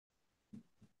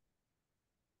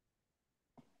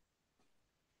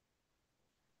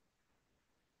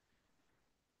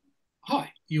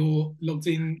You're logged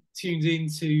in, tuned in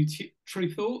to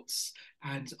Tru Thoughts,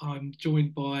 and I'm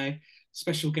joined by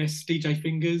special guest DJ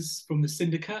Fingers from the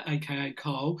Sindecut, aka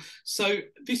Carl. So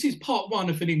this is part one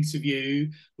of an interview.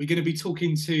 We're going to be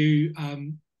talking to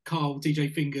Carl,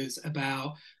 DJ Fingers,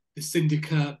 about the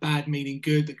Sindecut, Bad Meaning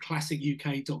Good, the classic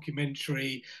UK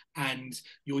documentary, and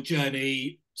your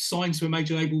journey signed to a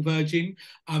major label, Virgin.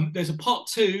 There's a part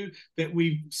two that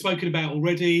we've spoken about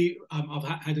already. I've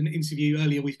had an interview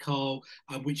earlier with Carl,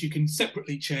 which you can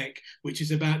separately check, which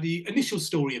is about the initial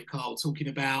story of Carl, talking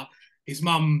about his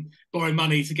mum borrowing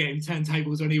money to get him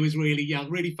turntables when he was really young.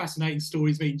 Really fascinating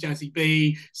stories, meeting Jazzy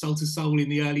B, Soul to Soul in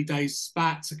the early days,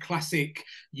 Spats, a classic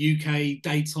UK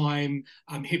daytime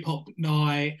hip hop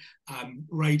night,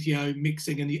 radio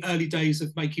mixing, and the early days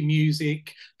of making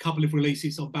music, a couple of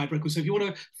releases on Bad Records. So if you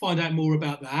want to find out more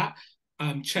about that,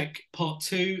 check part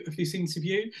two of this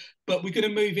interview. But we're going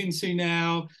to move into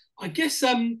now, I guess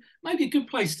maybe a good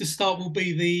place to start will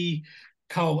be the,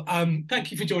 Carl,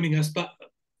 thank you for joining us, but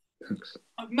Thanks.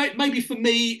 Maybe for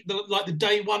me, the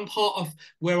day one part of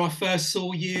where I first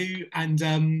saw you and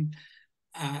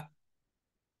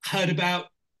heard about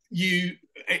you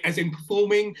as in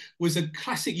performing was a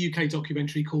classic UK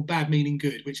documentary called Bad Meaning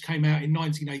Good, which came out in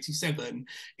 1987.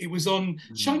 It was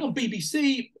shown on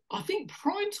BBC, I think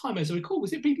prime time, as I recall.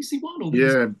 Was it BBC One or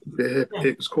BBC? Yeah,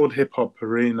 it was called Hip Hop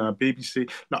Arena, BBC,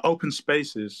 no, Open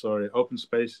Spaces, sorry, Open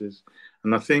Spaces.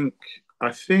 And I think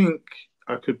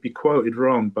I could be quoted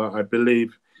wrong, but I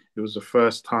believe it was the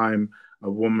first time a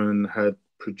woman had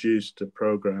produced a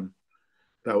program.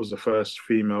 That was the first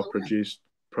female produced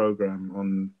program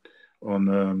on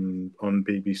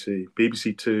BBC.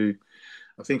 BBC Two.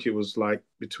 I think it was like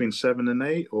between 7 and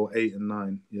 8 or 8 and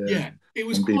 9. Yeah, Yeah, it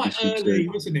was on quite BBC early,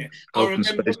 Two. wasn't it? I Open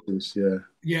remember. Spaces. Yeah,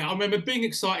 Yeah, I remember being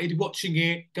excited watching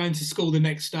it, going to school the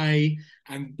next day,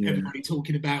 and yeah, everybody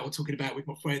talking about with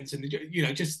my friends, and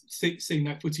just seeing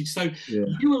that footage. So yeah,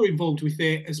 you were involved with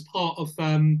it as part of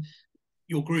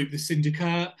your group, the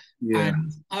Syndicate, yeah.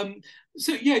 and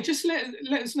so yeah, just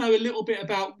let us know a little bit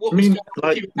about I what was mean, going on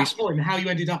with you at that point, and how you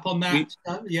ended up on that.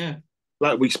 we Yeah,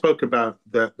 we spoke about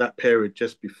that period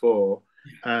just before,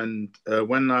 and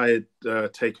when I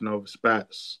had taken over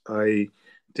Spats, I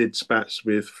did Spats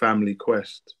with Family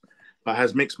Quest.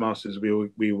 As mix masters,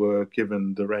 we were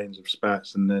given the reins of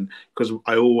Spats, and then because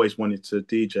I always wanted to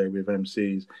DJ with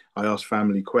MCs, I asked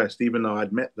Family Quest, even though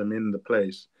I'd met them in the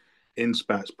place in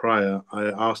Spats prior. I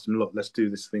asked them, look, let's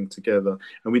do this thing together,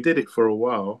 and we did it for a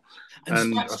while. and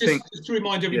And Spats, I think, just to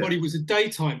remind yeah, everybody, was a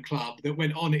daytime club that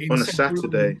went on in on a central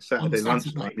Saturday, London on a Saturday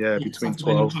lunchtime, Saturday. yeah, Yeah, between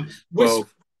Saturday 12, lunchtime.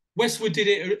 12. Westwood did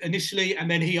it initially,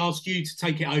 and then he asked you to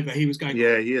take it over. He was going,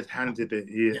 Yeah, he had handed it.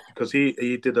 yeah, Because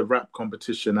he did a rap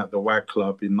competition at the WAG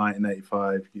Club in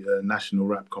 1985, national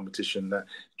rap competition. That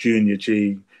Junior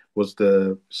G was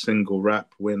the single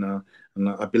rap winner, and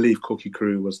I believe Cookie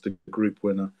Crew was the group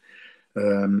winner.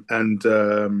 And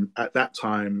at that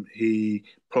time, he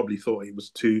probably thought it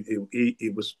was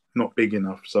it was not big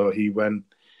enough, so he went.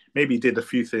 Maybe he did a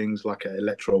few things like an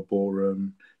Electro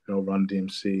Ballroom, Run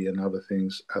DMC and other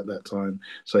things at that time.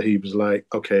 So he was like,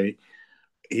 okay,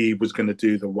 he was going to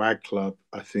do the WAG Club,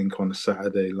 I think, on a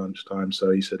Saturday lunchtime.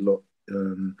 So he said, look,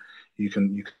 you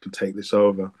can take this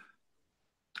over.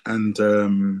 And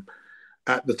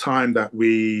at the time that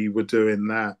we were doing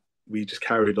that, we just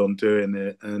carried on doing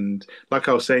it. And like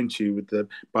I was saying to you,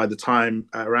 by the time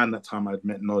around that time, I'd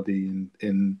met Noddy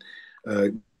uh,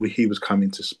 he was coming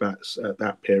to Spats at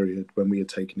that period when we had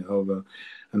taken it over.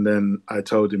 And then I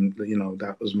told him that,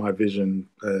 that was my vision,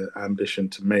 ambition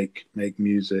to make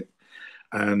music.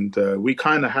 And we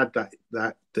kind of had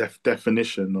that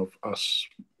definition of us,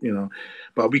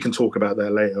 but we can talk about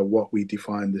that later. What we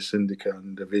defined the syndicate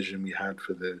and the vision we had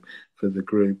for the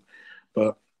group.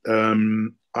 But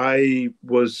I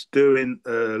was doing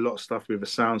a lot of stuff with a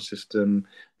sound system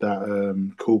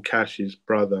that Cool Cash's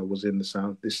brother was in this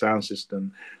sound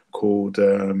system called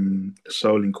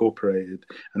Soul Incorporated,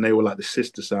 and they were like the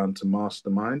sister sound to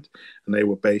Mastermind, and they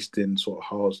were based in sort of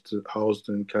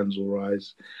Harlesden, Kensal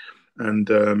Rise. And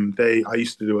I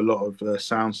used to do a lot of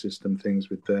sound system things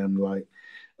with them, like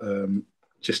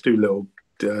just do little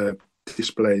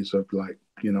displays of like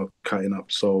cutting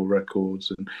up soul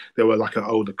records, and they were like an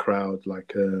older crowd,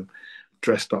 like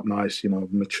dressed up nice,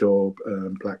 mature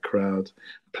black crowd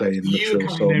playing you were mature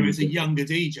coming soul there as a music. younger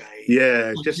DJ.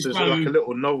 Yeah, Like, just to as show, like a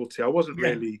little novelty. I wasn't yeah.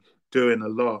 really doing a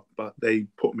lot, but they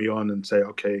put me on and say,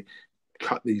 okay,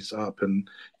 cut these up, and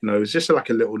it's just like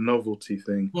a little novelty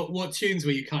thing. What tunes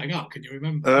were you cutting up? Can you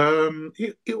remember?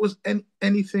 It was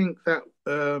anything that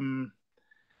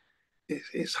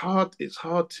it's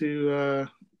hard to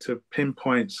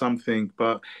pinpoint something,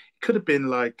 but could have been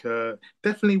like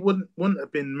definitely wouldn't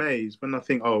have been Maze when I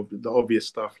think, oh, the obvious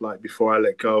stuff like Before I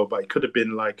Let Go, but it could have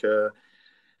been like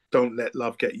Don't Let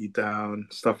Love Get You Down,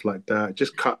 stuff like that.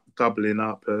 Just cut doubling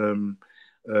up.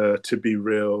 To Be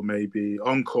Real, maybe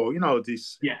Encore.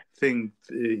 These Yeah. things.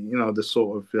 The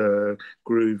sort of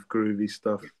groovy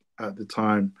stuff at the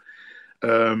time.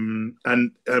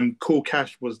 And Cool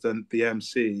Cash was the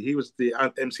MC. He was the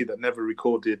MC that never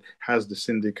recorded Has the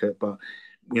Syndicate, but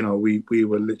we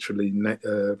were literally in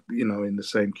the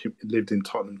same, lived in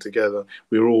Tottenham together.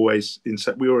 We were always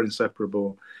we were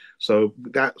inseparable. So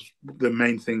that's the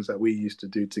main things that we used to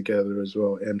do together as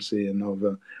well. MC and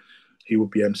over, he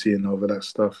would be MCing over that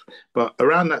stuff. But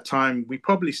around that time, we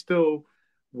probably still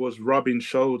was rubbing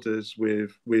shoulders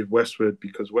with Westwood,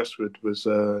 because Westwood was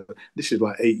this is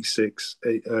like 86,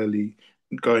 early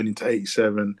going into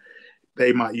 87.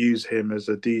 They might use him as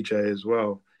a DJ as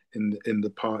well in the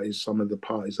parties, some of the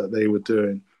parties that they were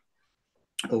doing,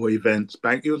 or events.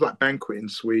 It was like banqueting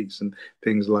suites and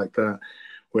things like that,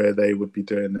 where they would be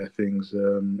doing their things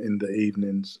in the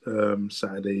evenings,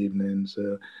 Saturday evenings.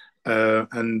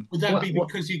 And Would that be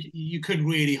because you couldn't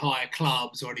really hire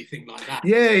clubs or anything like that?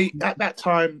 yeah, at that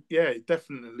time, yeah, it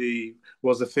definitely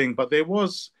was a thing. But there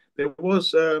was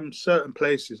certain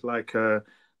places like the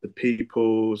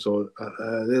People's, or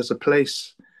there's a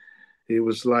place. It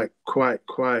was like quite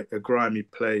a grimy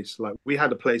place. Like, we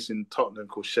had a place in Tottenham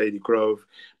called Shady Grove,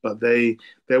 but there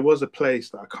was a place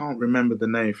that I can't remember the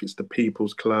name. If it's the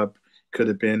People's Club, could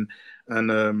have been,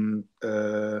 and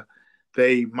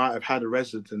they might have had a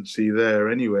residency there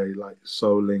anyway, like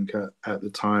Soul Link at the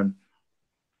time.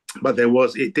 But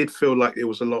it did feel like it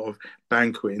was a lot of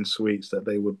banqueting suites that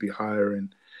they would be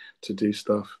hiring to do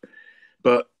stuff.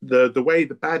 But the way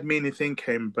the Bad Meaning thing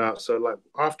came about, so like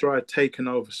after I'd taken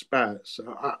over Spats,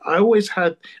 I always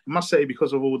had, I must say,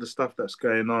 because of all the stuff that's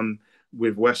going on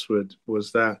with Westwood,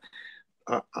 was that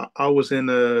I was in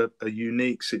a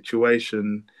unique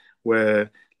situation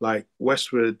where, like,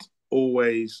 Westwood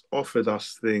always offered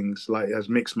us things, like as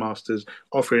mix masters,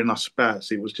 offering us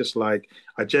Spats. It was just like,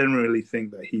 I generally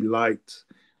think that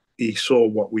he saw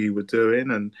what we were doing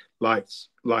and liked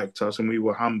us, and we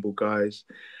were humble guys.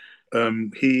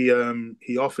 He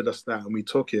offered us that and we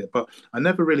took it. But I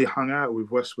never really hung out with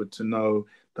Westwood to know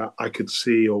that I could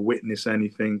see or witness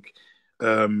anything.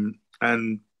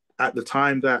 And at the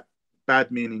time that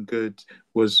Bad Meaning Good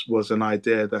was an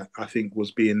idea that I think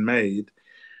was being made,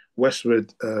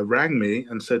 Westwood rang me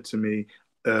and said to me,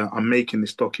 I'm making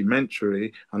this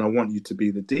documentary and I want you to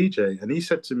be the DJ. And he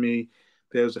said to me,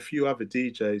 there's a few other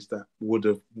DJs that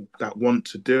want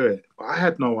to do it. But I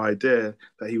had no idea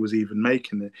that he was even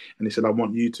making it. And he said, I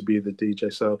want you to be the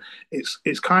DJ. So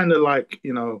it's kind of like,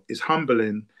 it's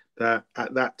humbling that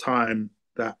at that time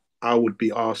that I would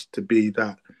be asked to be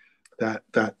that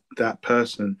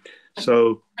person.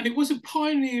 So And it was a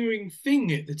pioneering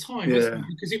thing at the time, wasn't yeah,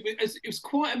 it? Because it was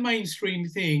quite a mainstream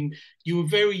thing. You were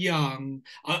very young.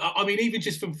 I mean, even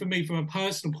just for me, from a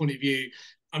personal point of view,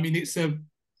 I mean, it's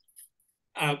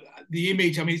uh, the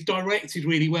image. I mean, it's directed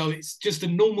really well. It's just a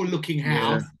normal looking yeah,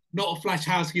 house, not a flash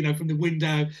house. From the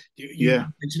window. You yeah,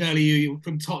 mentioned earlier you're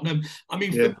from Tottenham. I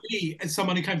mean, for yeah. me, as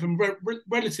someone who came from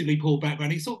relatively poor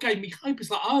background, it sort of gave me hope. It's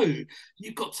like, oh,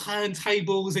 you've got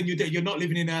turntables and you're not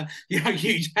living in a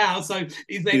huge house. So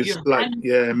is that It's like, and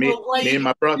yeah, for me a me and way,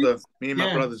 my brother, me and my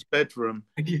yeah, brother's bedroom,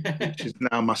 yeah, which is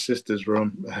now my sister's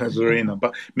room, Zarina.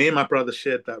 But me and my brother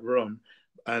shared that room,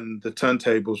 and the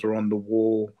turntables were on the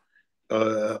wall,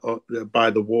 by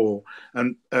the wall,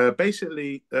 and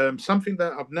basically something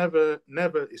that I've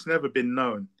it's never been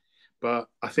known, but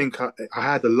I think I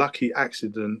had a lucky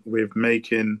accident with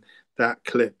making that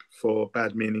clip for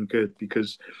Bad Meaning Good,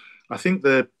 because I think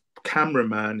the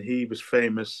cameraman, he was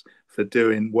famous for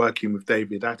working with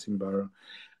David Attenborough,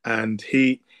 and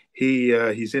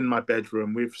he's in my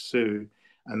bedroom with Sue,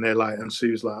 and and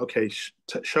Sue's like, okay,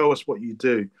 show us what you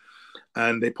do.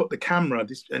 And they put the camera,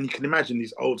 and you can imagine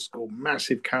these old school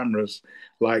massive cameras,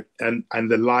 like, and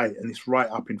the light, and it's right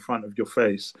up in front of your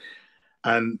face.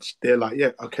 And they're like,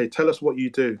 yeah, okay, tell us what you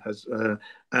do.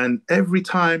 And every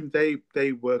time they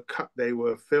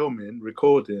were filming,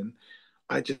 recording,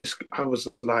 I was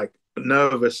like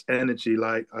nervous energy,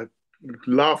 like I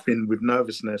laughing with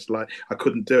nervousness, like I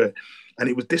couldn't do it.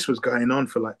 And this was going on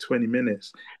for like 20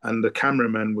 minutes. And the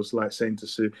cameraman was like saying to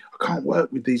Sue, I can't work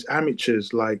with these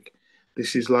amateurs. Like,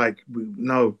 this is like,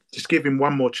 no, just give him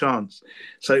one more chance.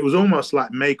 So it was almost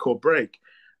like make or break.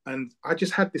 And I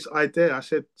just had this idea. I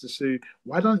said to Sue,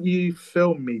 why don't you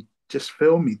just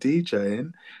film me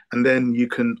DJing, and then you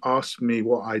can ask me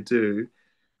what I do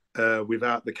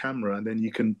without the camera, and then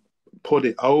you can put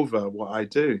it over what I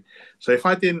do. So if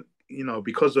I didn't you know,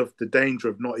 because of the danger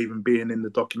of not even being in the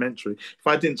documentary, if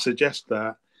I didn't suggest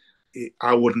that,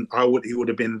 I wouldn't. I would. It would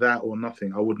have been that or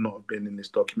nothing. I would not have been in this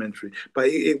documentary. But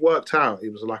it worked out.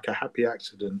 It was like a happy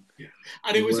accident. Yeah.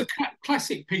 And it was a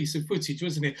classic piece of footage,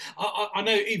 wasn't it? I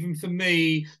know even for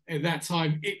me at that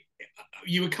time,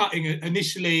 you were cutting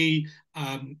initially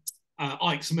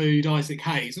Ike's Mood, Isaac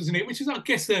Hayes, wasn't it? Which is, I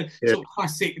guess, a Yeah, sort of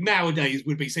classic nowadays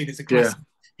would be seen as a yeah, classic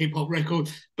hip hop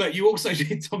record. But you also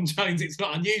did Tom Jones. It's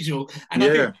not unusual, and I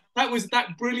think yeah. that was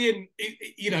that brilliant.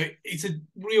 You know, it's a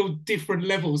real different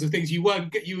levels of things. You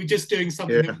weren't. You were just doing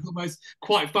something that Yeah. was almost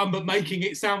quite fun, but making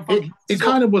it sound It funky. This it is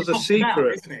what kind of was a hip hop's about,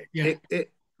 secret. isn't it? Yeah.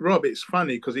 It Rob, it's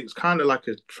funny because it's kind of like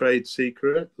a trade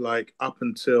secret. Like up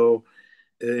until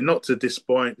not to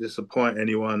disappoint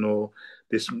anyone or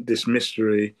this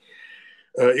mystery.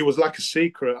 It was like a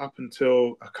secret up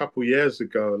until a couple years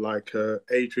ago. Like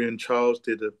Adrian Charles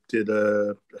did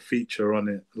a feature on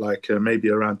it, like maybe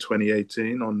around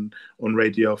 2018 on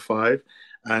Radio 5,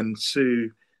 and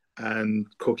Sue and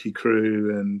Cookie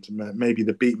Crew and maybe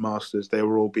the Beatmasters, they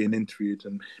were all being interviewed,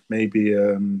 and maybe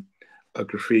a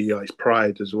graffiti artist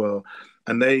Pride as well.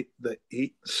 And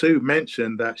Sue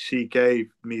mentioned that she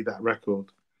gave me that record,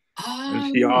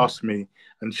 and she Oh, asked me,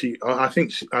 and I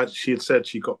think she had said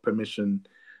she got permission.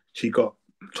 She got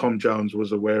Tom Jones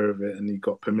was aware of it, and he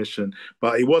got permission.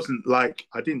 But it wasn't like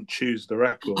I didn't choose the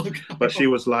record. But okay. she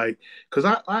was like, because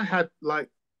I had like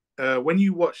when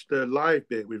you watch the live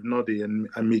bit with Noddy and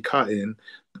me cutting,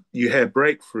 you hear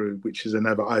Breakthrough, which is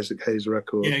another Isaac Hayes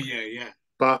record. Yeah, yeah, yeah.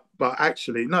 But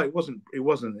actually, no, it wasn't. It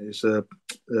wasn't. It's a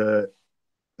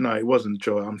no, it wasn't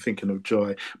Joy. I'm thinking of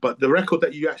Joy. But the record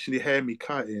that you actually hear me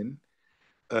cutting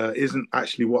isn't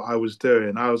actually what I was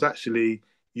doing. I was actually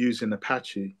using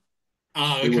Apache.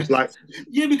 Oh, It okay. was like,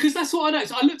 Yeah, because that's what I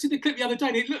noticed. I looked at the clip the other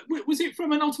day, and was it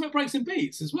from an Ultimate Breaks and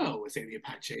Beats as well? Was it the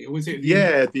Apache, or was it the?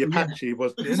 yeah, the Yeah, Apache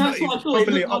was. because No, that's it what I was thought. It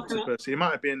probably looked like a. Octopus. It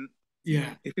might have been.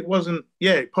 Yeah, If it wasn't,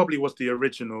 yeah, it probably was the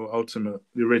original Ultimate,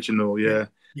 the original, yeah, yeah,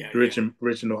 yeah, the yeah.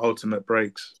 original Ultimate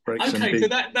breaks and Okay, so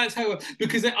beats. that's how,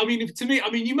 because I mean, to me, I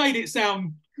mean, you made it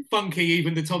sound funky,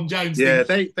 even the Tom Jones thing. Yeah,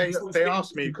 they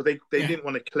asked me because they Yeah, didn't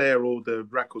want to clear all the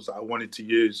records that I wanted to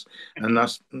use, and I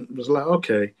was like,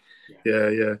 okay, yeah.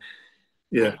 yeah,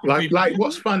 yeah. No, Yeah, like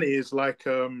what's funny is like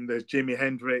there's Jimi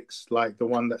Hendrix, like the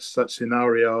one that's such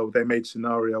scenario. They made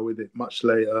scenario with it much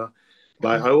later.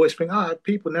 Like I always think,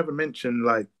 people never mention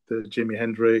like the Jimi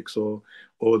Hendrix or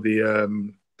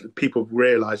the people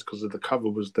realize because of the cover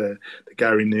was there, the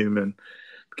Gary Newman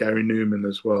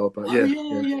as well. But Oh yeah,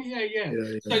 yeah, yeah, yeah, yeah, yeah.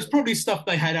 yeah, So yeah, it's probably stuff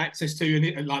they had access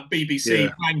to, and like BBC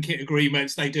yeah, blanket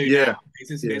agreements they do yeah,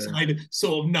 nowadays, isn't it? So yeah. they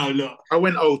sort of know, look, I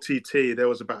went OTT. There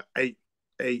was about eight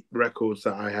records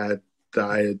that I had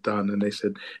done, and they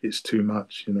said it's too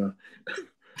much, you know.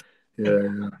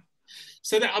 Yeah,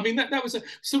 so that, I mean, that was a,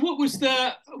 so what was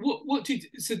the, what did,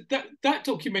 so that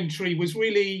documentary was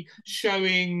really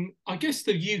showing, I guess,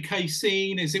 the UK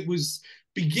scene as it was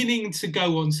beginning to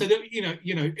go on. So that,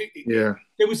 yeah,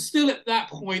 there was still at that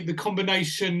point the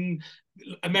combination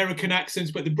American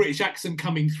accents, but the British accent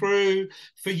coming through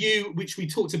for you, which we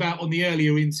talked about on the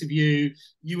earlier interview.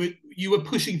 You were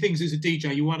pushing things as a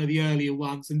DJ. You're one of the earlier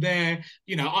ones, and there,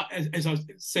 as I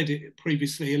said it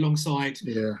previously, alongside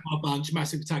yeah. our bunch,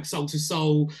 Massive Attack, Soul to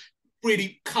Soul,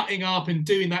 really cutting up and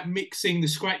doing that mixing, the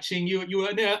scratching. You were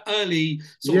an early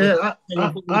sort of.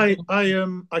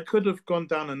 Yeah, I could have gone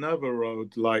down another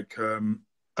road, like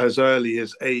as early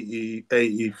as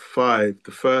 85,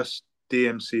 the first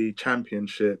DMC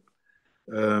championship,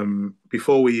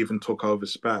 before we even took over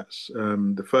Spats.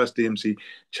 The first DMC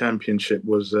championship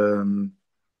was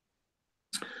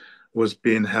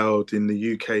being held in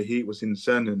the UK heat, was in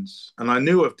Zenons. And I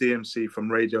knew of DMC from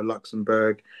Radio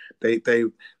Luxembourg. They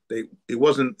it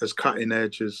wasn't as cutting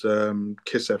edge as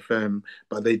Kiss FM,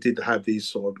 but they did have these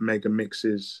sort of mega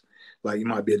mixes. Like it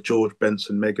might be a George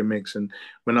Benson mega mix. And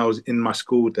when I was in my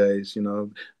school days,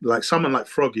 like someone like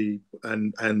Froggy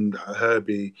and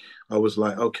Herbie, I was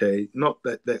like, okay, not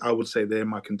that I would say they're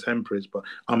my contemporaries, but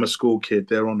I'm a school kid.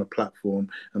 They're on a platform,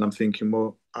 and I'm thinking,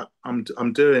 well,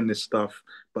 I'm doing this stuff,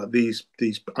 but these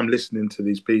I'm listening to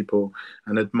these people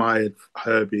and admired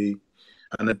Herbie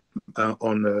and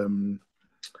on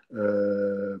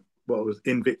what was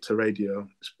Invicta Radio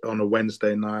on a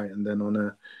Wednesday night, and then on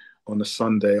a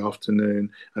Sunday afternoon,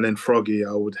 and then Froggy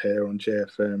I would hear on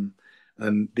JFM,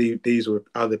 and these were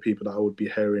other people that I would be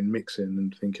hearing mixing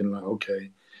and thinking like,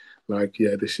 okay, like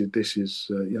yeah, this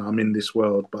is I'm in this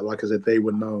world, but like I said, they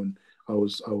were known. I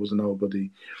was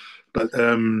nobody, but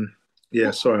yeah,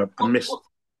 What, sorry, I what, missed.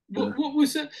 what, what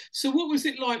was it? So what was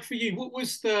it like for you? What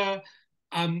was the?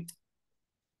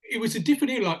 It was a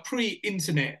different era, like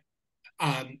pre-internet.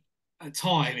 um,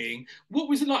 timing. What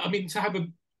was it like? I mean, to have a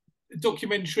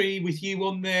documentary with you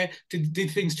on there,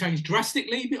 did things change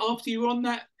drastically after you were on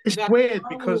It's that weird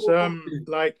show, because or-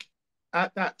 like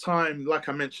at that time, like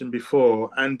I mentioned before,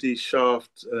 Andy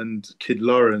Shaft and Kid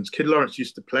Lawrence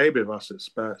used to play with us at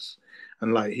Spats,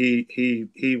 and like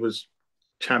he was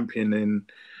championing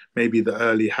maybe the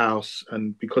early house,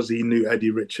 and because he knew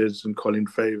Eddie Richards and Colin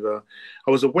Favor,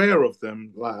 I was aware of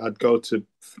them. Like I'd go to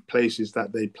places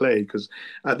that they played because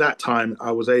at that time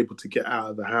I was able to get out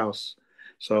of the house,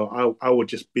 so I would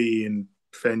just be in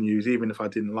venues even if I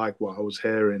didn't like what I was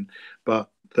hearing. But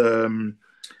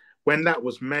when that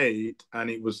was made and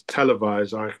it was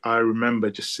televised, I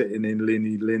remember just sitting in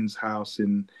Linny Lynn's house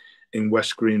in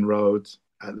West Green Road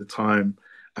at the time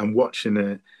and watching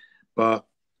it. But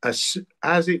as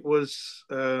it was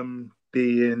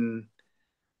being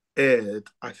aired,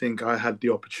 I think I had the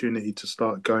opportunity to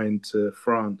start going to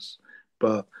France,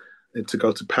 but to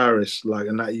go to Paris, like,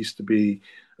 and that used to be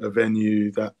a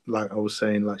venue that, like I was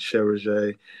saying, like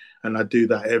Cheriget, and I do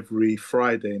that every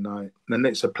Friday night. And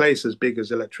it's a place as big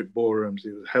as Electric Ballrooms.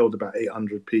 It was held about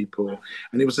 800 people,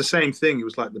 and it was the same thing. It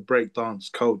was like the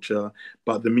breakdance culture,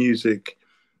 but the music,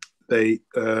 the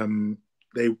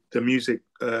music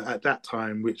at that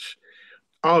time, which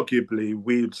arguably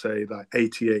we would say that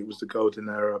 88 was the golden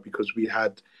era because we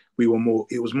were more,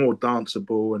 it was more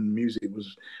danceable and music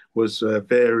was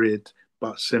varied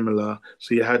but similar.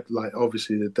 So you had like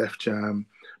obviously the Def Jam,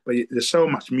 but there's so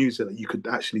much music that you could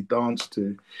actually dance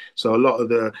to. So a lot of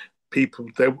the people,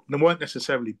 they weren't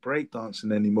necessarily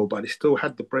breakdancing anymore, but they still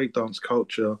had the breakdance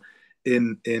culture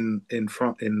in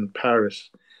front in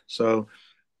Paris. So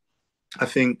I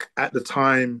think at the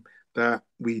time that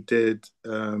we did,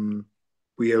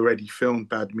 we already filmed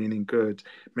Bad Meaning Good.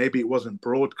 Maybe it wasn't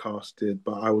broadcasted,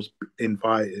 but I was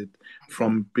invited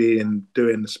from being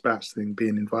doing the Spats thing,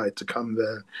 being invited to come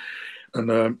there.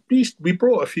 And we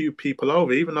brought a few people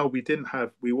over, even though we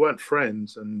weren't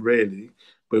friends, and really,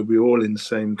 but we were all in the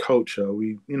same culture.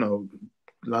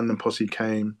 London Posse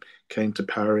came to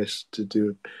Paris to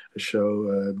do a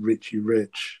show. Richie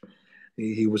Rich,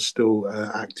 he was still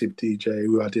active DJ,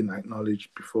 who I didn't acknowledge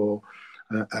before,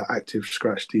 active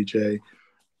scratch DJ.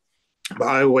 But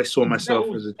I always saw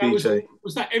myself as a DJ.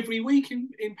 Was that every week in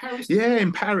Paris? Yeah,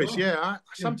 in Paris. Wow. Yeah, Yeah.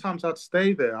 sometimes I'd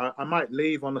stay there. I might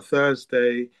leave on a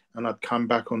Thursday and I'd come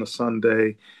back on a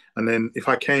Sunday. And then if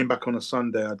I came back on a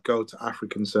Sunday, I'd go to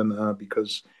African Centre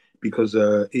because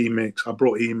Emix. I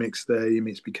brought Emix there.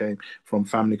 Emix became from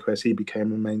Family Quest. He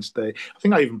became a mainstay. I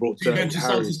think I even brought So you go Dirty to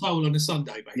Harry. Soul on a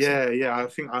Sunday, basically. Yeah. I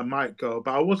think I might go,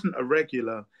 but I wasn't a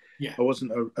regular. Yeah. I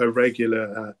wasn't a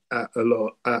regular at a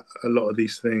lot of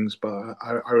these things, but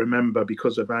I remember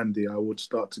because of Andy, I would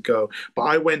start to go. But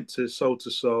I went to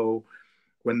Soul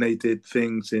when they did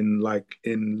things in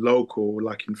local,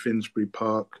 like in Finsbury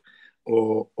Park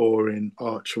or in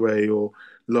Archway or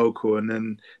local. And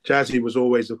then Jazzy was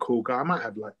always a cool guy. I might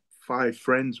have like 5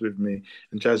 friends with me,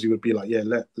 and Jazzy would be like, "Yeah,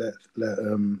 let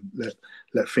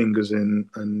Fingers in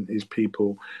and his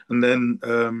people." And then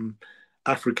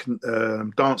African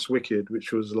Dance Wicked,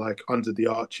 which was like under the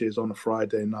arches on a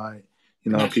Friday night.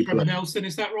 And that's People Trevor like, Nelson,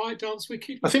 is that right? Dance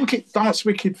Wicked? I think it Dance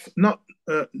Wicked, not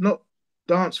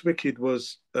Dance Wicked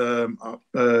was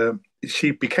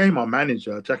she became our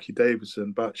manager, Jackie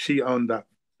Davison, but she owned that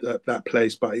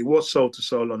place. But it was Soul to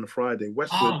Soul on a Friday.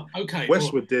 Okay. All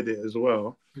Westwood did it as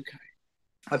well. right. Okay.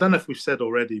 I don't know if we've said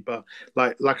already, but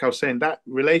like I was saying, that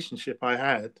relationship I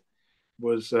had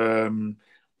was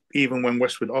even when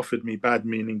Westwood offered me Bad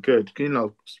Meaning Good,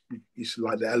 it's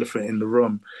like the elephant in the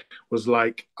room, was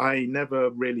like I never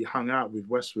really hung out with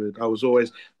Westwood. I was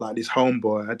always like this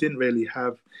homeboy. I didn't really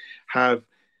have at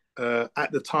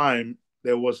the time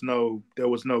there was no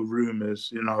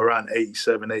rumors, around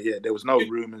 87, 88, there was no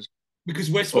rumors Because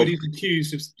Westwood of is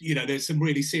accused of, there's some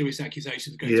really serious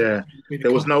accusations going to yeah, being a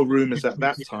there was couple. no rumors at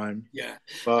that time. Yeah.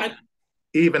 But And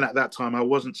even at that time, I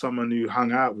wasn't someone who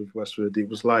hung out with Westwood. It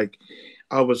was like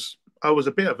I was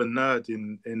a bit of a nerd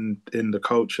in the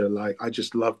culture. Like I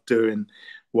just loved doing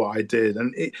what I did,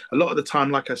 and a lot of the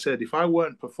time, like I said, if I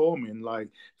weren't performing, like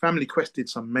Family Quest did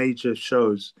some major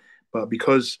shows, but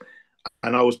because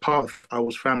and I was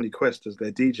Family Quest as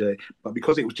their DJ, but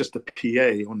because it was just a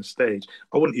PA on the stage,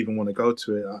 I wouldn't even want to go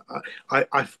to it.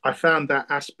 I found that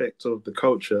aspect of the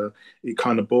culture, it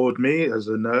kind of bored me as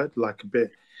a nerd, like a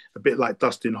bit like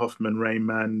Dustin Hoffman, Rain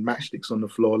Man, Matchsticks on the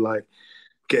floor, like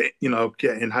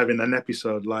having an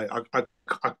episode. Like I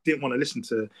didn't want to listen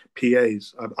to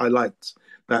PAs. I liked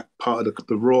that part of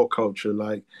the raw culture,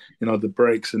 like, you know, the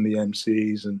breaks and the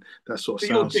MCs and that sort of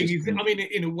So your sound thing is, system. I mean,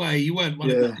 in a way, you weren't one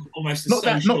of the Yeah. almost the Not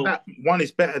social. that one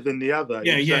is better than the other. It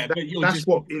Yeah, was yeah, but you're that's just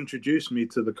what introduced me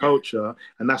to the culture,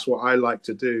 and that's what I like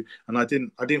to do. And I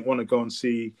didn't want to go and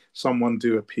see someone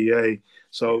do a PA.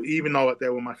 So even though they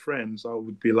were my friends, I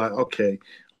would be like, okay,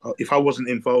 if I wasn't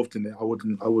involved in it, I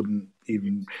wouldn't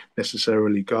even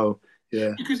necessarily go.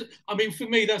 Yeah, because I mean, for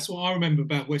me, that's what I remember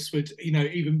about Westwood. You know,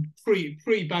 even pre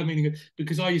Bad Meaning,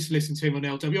 because I used to listen to him on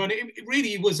LW, and it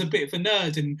really was a bit of a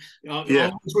nerd. And I yeah,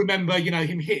 always remember, you know,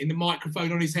 him hitting the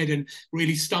microphone on his head and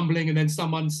really stumbling, and then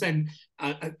someone sent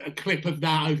a clip of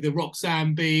that over the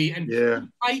Roxanne beat, and yeah, he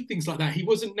played things like that. He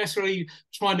wasn't necessarily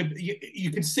trying to.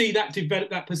 You can see that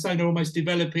that persona almost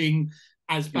developing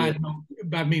as yeah,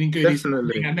 bad meaning good is,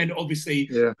 definitely. and then obviously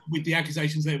Yeah, with the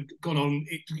accusations that have gone on,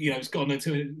 it's gone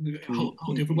into a mm,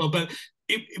 whole different world. But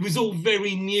it was all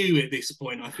very new at this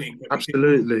point. I think everything.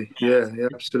 absolutely. Yeah, Yeah, yeah,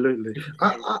 absolutely.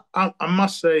 I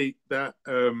must say that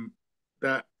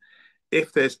that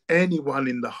if there's anyone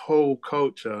in the whole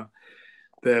culture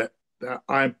that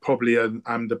I probably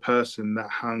am the person that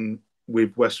hung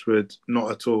with Westwood,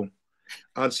 not at all.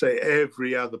 I'd say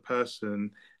every other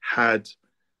person had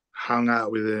hung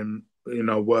out with him, you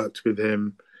know, worked with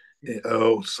him,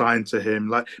 or signed to him.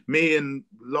 Like me and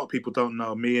a lot of people don't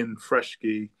know, me and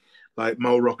Freshkey, like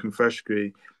Mo Rock and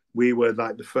Freshkey, we were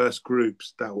like the first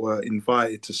groups that were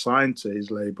invited to sign to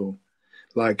his label,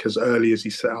 like as early as he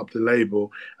set up the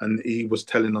label. And he was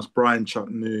telling us Brian Chuck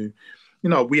knew, you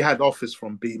know, we had offers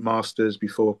from Beatmasters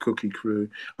before Cookie Crew,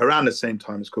 around the same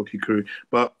time as Cookie Crew.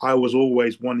 But I was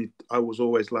always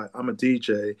like, I'm a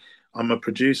DJ, I'm a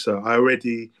producer. I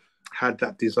already had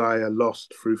that desire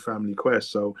lost through Family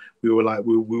Quest. So we were like,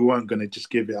 we weren't going to just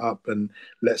give it up and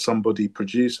let somebody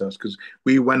produce us, because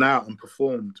we went out and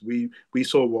performed. We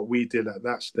saw what we did at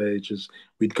that stage as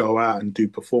we'd go out and do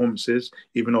performances,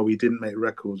 even though we didn't make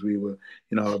records. We were,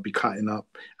 you know, be cutting up,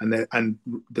 and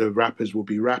the rappers will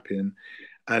be rapping,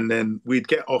 and then we'd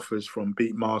get offers from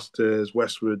Beatmasters.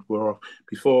 Westwood were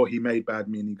before he made Bad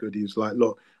Meaning Good. He was like,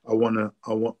 "Look, I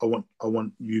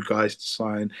want you guys to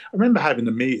sign." I remember having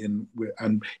a meeting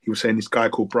and he was saying this guy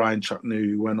called Brian Chuck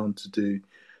New, who went on to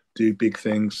do big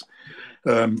things.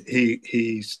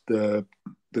 He's the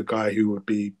guy who would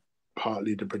be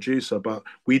partly the producer, but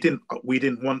we didn't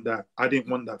want that. I didn't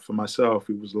want that for myself.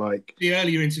 It was like, The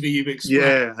earlier interview you've expressed,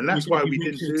 yeah, and that's which why you we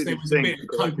didn't mentioned, do there this was a thing, bit of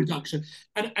because I didn't. co-production,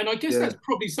 and I guess Yeah, that's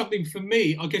probably something for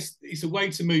me. I guess it's a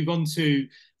way to move on to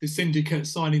the Syndicate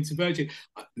signing to Virgin.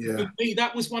 For yeah, me,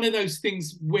 that was one of those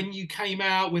things when you came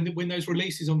out, when those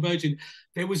releases on Virgin,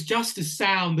 there was just a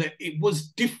sound that it was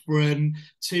different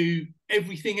to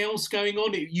everything else going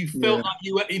on. You felt yeah, like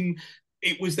you were in.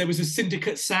 There was a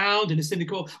Syndicate sound and a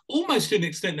Syndicate, almost to an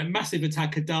extent that Massive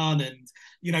Attack had done, and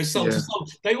you know, Soul to yeah, Soul.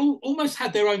 They all almost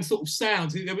had their own sort of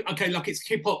sounds. Okay, like it's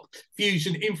hip hop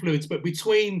fusion influence, but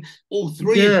between all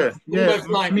three of yeah, them, yeah. almost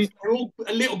like I mean, they're all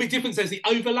a little bit different. There's the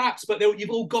overlaps, but you've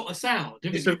all got a sound,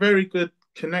 haven't it's a you? very good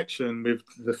connection with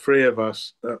the three of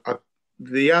us.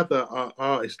 The other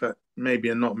artists that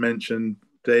maybe are not mentioned,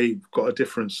 they've got a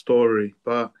different story.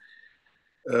 But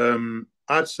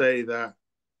I'd say that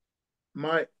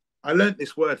my I learned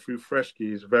this word through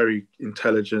Freshkey. He's a very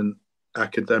intelligent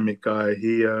academic guy.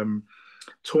 He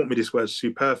taught me this word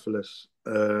superfluous.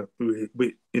 You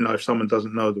know, if someone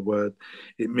doesn't know the word,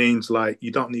 it means like you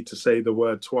don't need to say the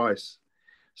word twice.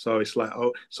 So it's like,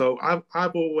 oh, so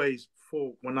I've always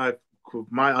thought,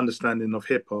 my understanding of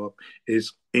hip hop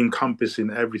is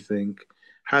encompassing everything.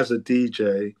 As a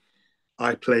DJ,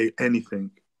 I play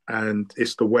anything, and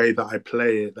it's the way that I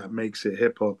play it that makes it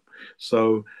hip hop.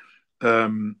 So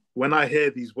when I hear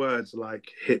these words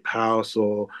like hip house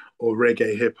or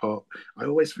reggae hip hop, I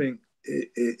always think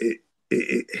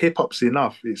hip hop's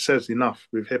enough. It says enough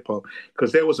with hip hop,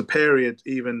 because there was a period,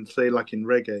 even say like in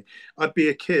reggae, I'd be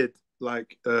a kid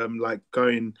like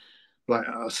going like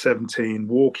 17,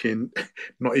 walking,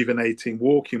 not even 18,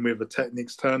 walking with a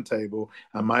Technics turntable,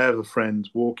 and my other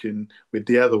friends walking with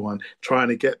the other one, trying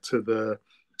to get to the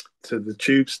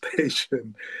tube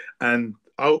station, and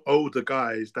older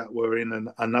guys that were in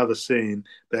another scene,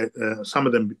 that some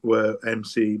of them were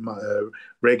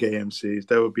reggae MCs.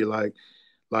 They would be like,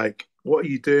 what are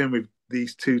you doing with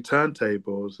these two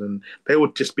turntables? And they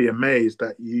would just be amazed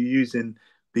that you using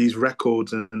these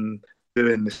records and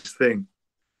doing this thing.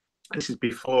 This is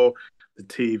before the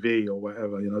TV or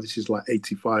whatever, you know. This is like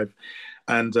 '85,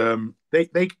 and they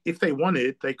if they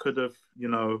wanted, they could have, you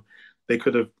know, they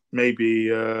could have maybe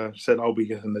said, "Oh,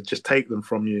 we're going to just take them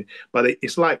from you." But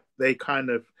it's like they kind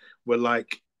of were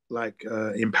like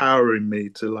empowering me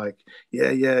to like,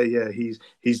 yeah,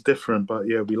 he's different, but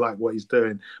yeah, we like what he's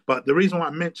doing. But the reason why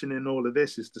I'm mentioning all of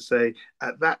this is to say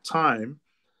at that time,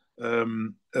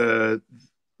 the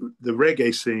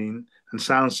reggae scene and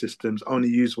sound systems only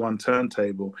used one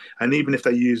turntable, and even if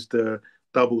they used the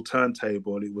double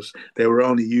turntable, they were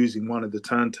only using one of the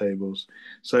turntables.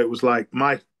 So it was like,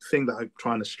 my thing that I'm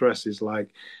trying to stress is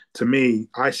like, to me,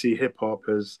 I see hip hop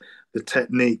as the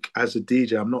technique as a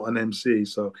DJ. I'm not an MC,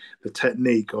 so the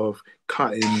technique of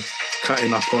cutting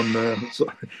up on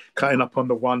the cutting up on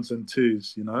the ones and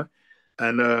twos, you know,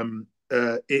 and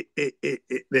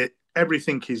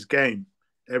everything is game.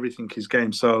 Everything is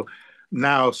game. So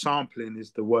now sampling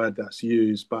is the word that's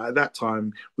used, but at that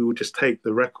time we would just take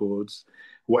the records,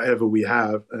 whatever we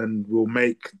have, and we'll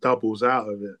make doubles out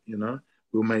of it. You know,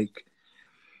 we'll make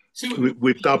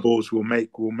with doubles. We'll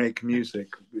make music,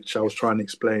 which I was trying to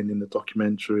explain in the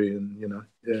documentary, and you know,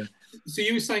 yeah. So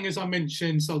you were saying, as I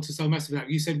mentioned, Soul to Soul, Massive Attack.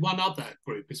 You said one other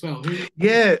group as well. Who?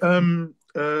 Yeah,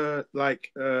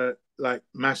 like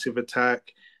Massive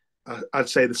Attack. I'd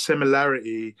say the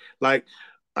similarity, like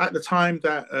at the time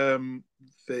that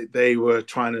they were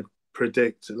trying to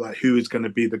predict like who is going to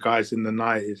be the guys in the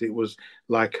 90s, it was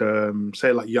like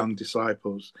say like Young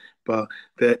Disciples, but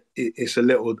it's a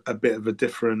bit of a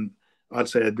different, I'd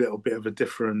say a little bit of a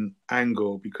different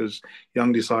angle, because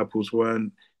Young Disciples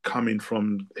weren't coming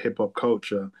from hip hop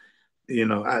culture. You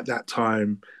know, at that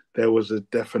time there was a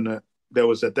definite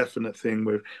thing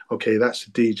with, okay, that's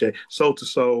a DJ. Soul to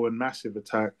Soul and Massive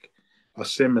Attack are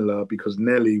similar because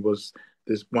Nelly was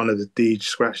this one of the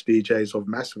scratch DJs of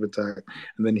Massive Attack,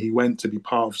 and then he went to be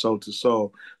part of Soul to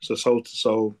Soul. So Soul to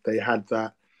Soul, they had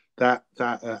that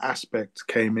aspect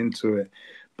came into it.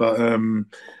 But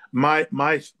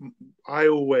I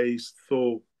always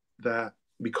thought that,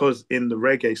 because in the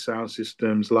reggae sound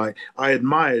systems, like I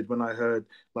admired when I heard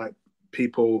like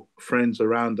people, friends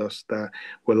around us that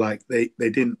were like, they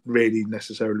didn't really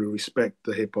necessarily respect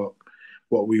the hip hop,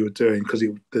 what we were doing, because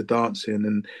the dancing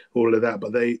and all of that,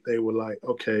 but they were like,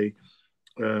 okay,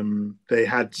 they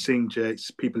had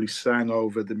people who sang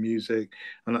over the music,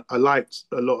 and I liked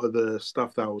a lot of the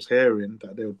stuff that I was hearing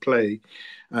that they would play.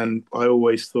 And I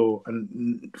always thought,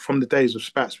 and from the days of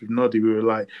Spats with Noddy, we were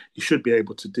like, you should be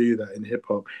able to do that in hip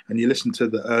hop. And you listen to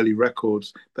the early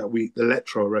records the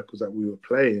electro records that we were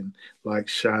playing, like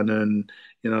Shannon,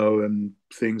 you know, and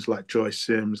things like Joyce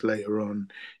Sims later on,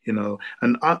 you know,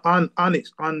 and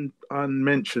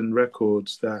unmentioned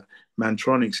records that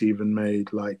Mantronics even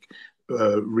made, like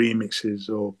remixes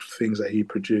or things that he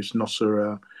produced.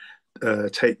 Nosera,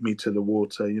 Take Me to the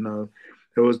Water. You know,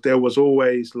 there was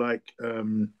always like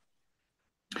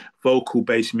vocal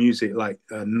based music, like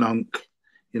Nunk,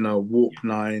 you know, Warp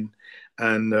 9,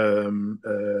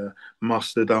 and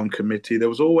Mustard Committee. There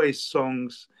was always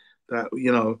songs that,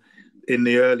 you know, in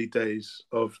the early days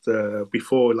of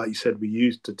before, like you said, we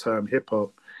used the term hip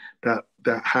hop, that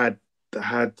had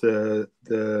the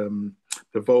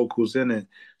vocals in it.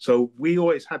 So we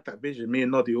always had that vision. Me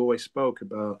and Noddy always spoke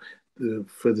about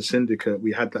for the Sindecut.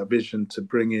 We had that vision to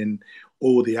bring in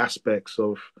all the aspects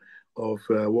of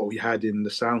what we had in the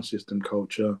sound system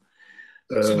culture.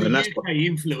 So the And that's UK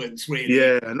influence really.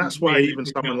 Yeah, and that's why really even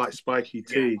someone like Spiky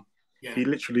T, yeah. he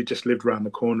literally just lived around the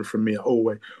corner from me. I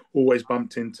always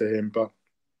bumped into him, but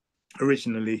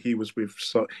originally he was with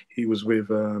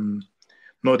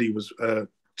Noddy was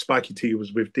Spiky T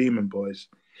was with Demon Boys.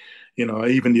 You know,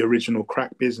 even the original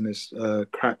Crack Business,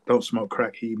 Crack Don't Smoke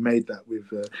Crack, he made that with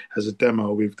as a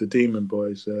demo with the Demon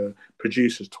Boys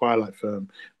producers, Twilight Firm.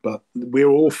 But we're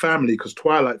all family, because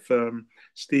Twilight Firm,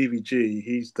 Stevie G,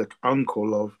 he's the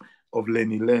uncle of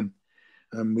Lenny Lynn.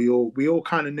 And we all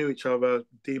kind of knew each other.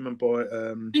 Demon Boys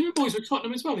were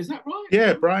Tottenham as well, is that right?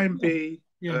 Yeah, Brian B.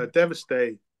 Yeah.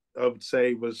 Devastate, I would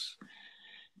say, was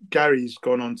Gary's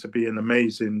gone on to be an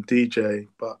amazing DJ,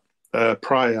 but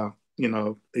prior, you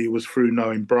know, he was through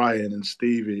knowing Brian and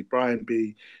Stevie. Brian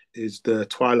B is the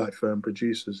Twilight Firm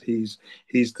producers. He's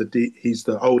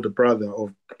the older brother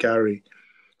of Gary.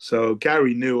 So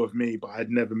Gary knew of me, but I'd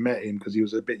never met him because he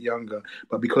was a bit younger.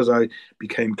 But because I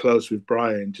became close with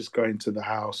Brian, just going to the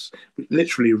house,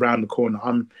 literally around the corner.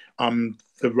 I'm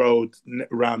the road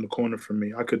around the corner from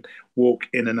me. I could walk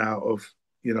in and out of,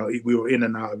 you know, we were in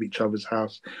and out of each other's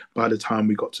house by the time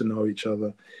we got to know each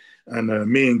other.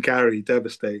 And me and Gary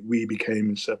Devastate, we became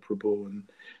inseparable. And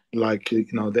like, you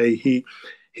know,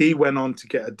 he went on to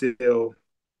get a deal.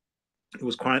 It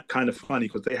was quite kind of funny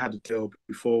because they had a deal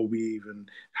before we even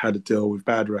had a deal with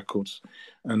Bad Records.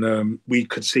 And we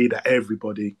could see that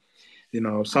everybody, you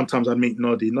know, sometimes I'd meet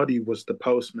Noddy. Noddy was the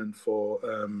postman for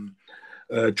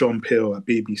John Peel at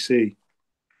BBC.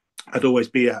 I'd always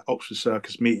be at Oxford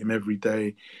Circus, meet him every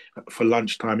day for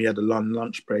lunchtime. He had a long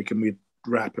lunch break, and we'd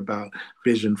rap about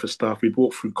vision for stuff. We'd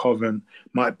walk through Covent,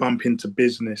 might bump into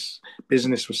business.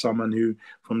 Business was someone who,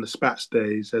 from the Spats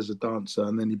days as a dancer,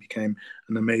 and then he became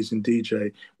an amazing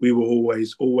DJ. We were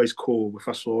always cool. If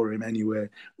I saw him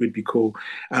anywhere, we'd be cool.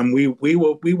 And we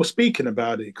were speaking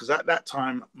about it because at that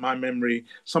time, my memory,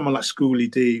 someone like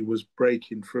Schoolie D was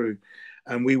breaking through,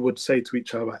 and we would say to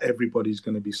each other, everybody's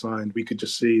going to be signed. We could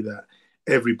just see that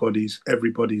everybody's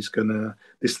gonna,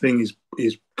 this thing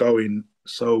is going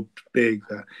so big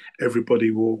that everybody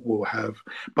will have.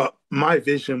 But my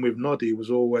vision with Noddy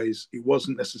was always, it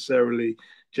wasn't necessarily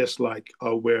just like,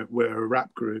 oh, we're a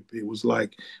rap group. It was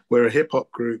like, we're a hip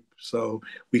hop group, so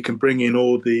we can bring in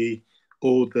all the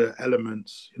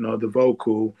elements, the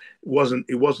vocal.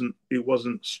 It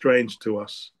wasn't strange to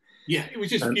us. Yeah, it was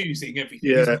just And fusing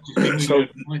everything. It's yeah, just being really so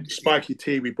open-minded. Yeah. Spiky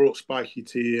T, we brought Spiky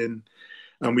T in,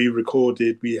 and we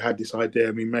recorded. We had this idea,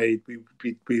 and we made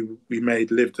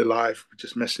Live the Life,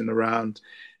 just messing around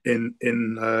in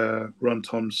Ron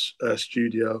Tom's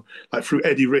studio, like through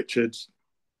Eddie Richards,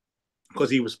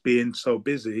 because he was being so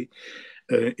busy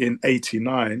in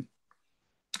 '89.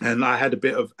 And I had a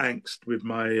bit of angst with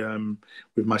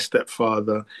my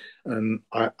stepfather, and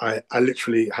I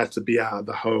literally had to be out of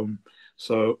the home.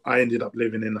 So I ended up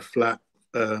living in a flat,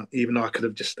 even though I could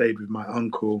have just stayed with my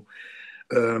uncle,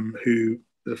 who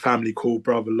the family called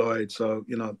Brother Lloyd. So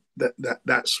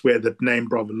that's where the name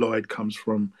Brother Lloyd comes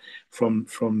from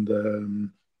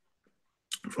the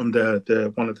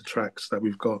one of the tracks that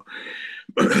we've got.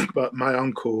 But my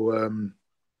uncle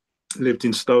lived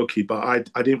in Stokey, but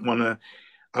I didn't want to.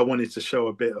 I wanted to show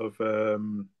a bit of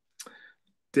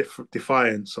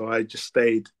defiance, so I just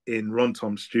stayed in Ron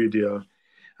Tom's studio,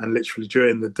 and literally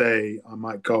during the day I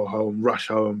might go home, rush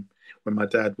home when my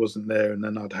dad wasn't there, and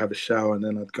then I'd have a shower, and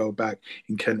then I'd go back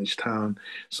in Kentish Town.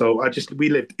 So we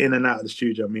lived in and out of the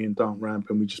studio, me and Dant Ramp,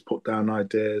 and we just put down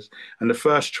ideas. And the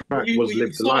first Were track you, were was you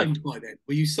Live the Life. signed by then?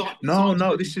 Were you No, signed to no,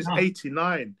 Kentish this is Town?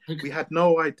 '89. We Okay. had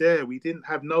no idea. We didn't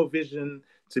have no vision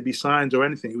to be signed or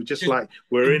anything. It was just Just like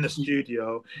we're in in the a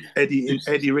studio. studio.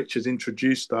 Yeah. Eddie Richards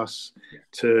introduced us Yeah.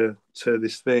 to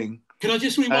this thing. Can I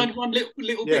just And rewind one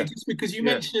little yeah, bit, just because you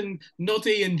yeah, mentioned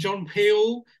Noddy and John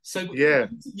Peel? So, yeah.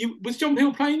 was John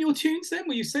Peel playing your tunes then?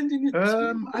 Were you sending it to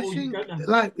him, I or you think don't know?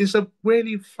 like it's a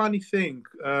really funny thing.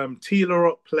 Tila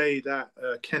Rock played at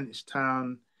Kentish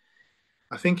Town.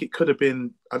 I think it could have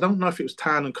been. I don't know if it was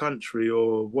Town and Country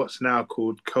or what's now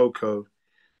called Coco,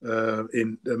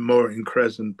 in the Moreton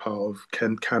Crescent part of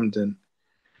Camden.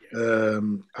 Yeah.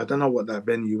 I don't know what that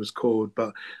venue was called,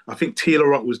 but I think Tila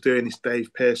Rock was doing his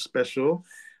Dave Pearce special,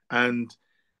 and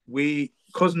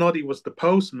because Noddy was the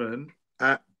postman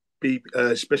at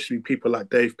especially people like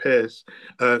Dave Pearce,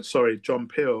 sorry, John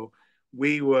Peel,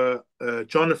 we were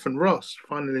Jonathan Ross.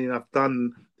 Funnily enough,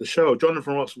 done the show.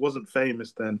 Jonathan Ross wasn't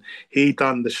famous then. He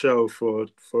done the show for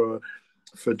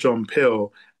John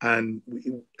Peel, and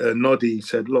Noddy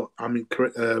said, "Look, I'm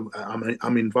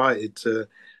invited to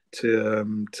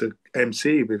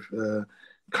MC with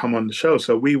come on the show."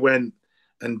 So we went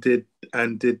and did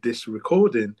this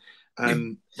recording,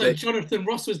 and So Jonathan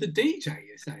Ross was the DJ,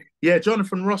 you say? yeah,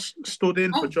 Jonathan Ross stood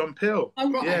in for Oh, John Peel.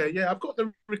 oh Yeah, right. yeah, I've got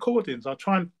the recordings. I'll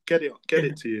try and get Yeah.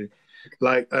 it to you.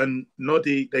 Like, and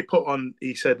Noddy, they put on.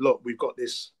 He said, "Look, we've got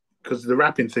this." Because the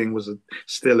rapping thing was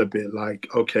still a bit like,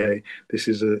 okay, this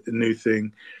is a new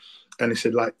thing. And he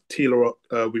said, like, Tila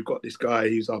Rock, we've got this guy,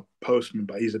 he's our postman,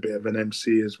 but he's a bit of an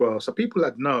MC as well. So people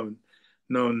had known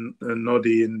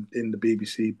Noddy in the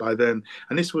BBC by then.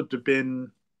 And this would have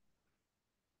been,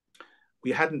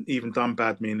 we hadn't even done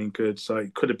Bad Meaning Good, so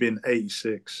it could have been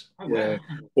 '86, Oh yeah, wow.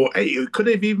 or it could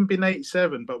have even been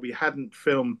 '87, but we hadn't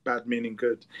filmed Bad Meaning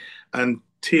Good. And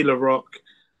Tila Rock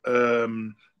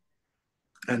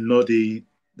and Noddy,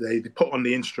 they put on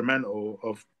the instrumental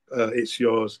of "It's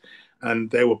Yours," and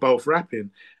they were both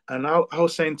rapping. And I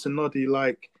was saying to Noddy,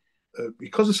 like,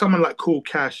 because of someone like Cool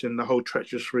Cash and the whole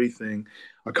Treacherous Free thing,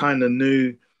 I kind of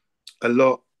knew a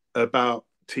lot about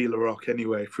Tila Rock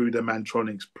anyway through the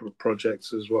Mantronics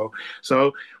projects as well.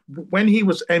 So when he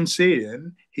was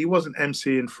MCing, he wasn't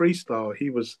MCing freestyle. He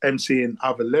was MCing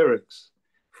other lyrics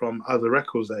from other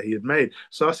records that he had made.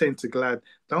 So I was saying to Glad,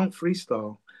 don't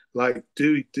freestyle. Like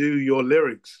do your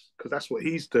lyrics, because that's what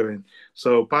he's doing.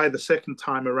 So by the second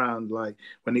time around, like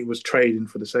when he was trading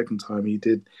for the second time, he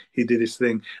did his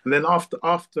thing. And then after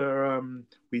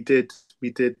we did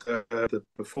the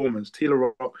performance,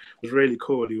 Tila Rock was really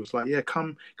cool. He was like, "Yeah,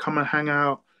 come and hang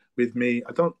out with me."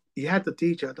 I don't. He had the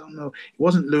DJ. I don't know. It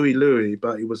wasn't Louis,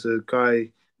 but he was a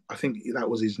guy. I think that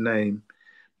was his name,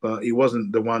 but he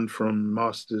wasn't the one from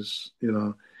Masters.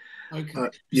 Okay. So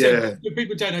Yeah, for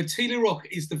people don't know, Tila Rock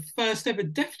is the first ever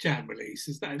Def Jam release.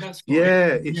 Is that's right? yeah,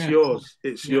 it's Yeah. So, yours.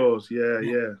 It's yeah. yours. Yeah,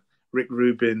 Yeah. yeah. Rick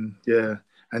Rubin, yeah,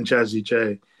 and Jazzy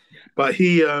J. Yeah. But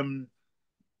he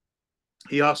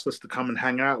asked us to come and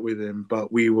hang out with him,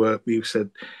 but we said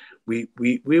we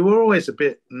were always a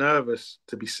bit nervous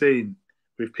to be seen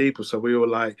with people, so we were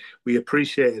like, we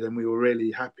appreciated and we were really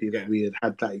happy that Yeah. we had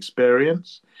had that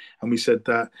experience, and we said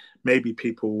that maybe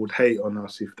people would hate on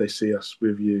us if they see us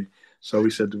with you. So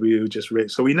we said we were just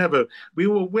rich. So we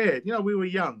were weird, we were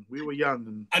young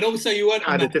and And also, you weren't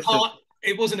on had a that different, part.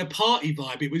 It wasn't a party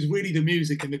vibe. It was really the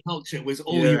music and the culture was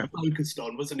all you yeah, were focused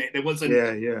on, wasn't it? There wasn't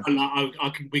yeah, yeah. a like,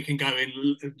 oh, we can go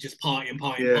in just party and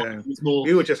party and party. Yeah, It was more,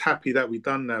 we were just happy that we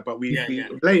done that. But yeah, we yeah,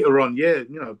 later on, yeah,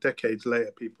 decades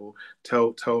later, people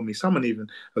tell me. Someone even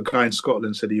a guy in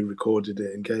Scotland said he recorded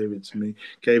it and gave it to me.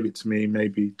 Gave it to me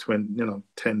maybe 20,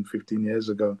 10, 15 years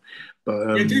ago.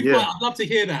 But yeah. Do yeah, I'd love to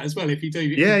hear that as well if you do.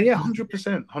 If you yeah, yeah,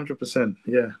 100%, 100%.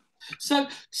 Yeah, so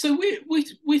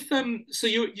with so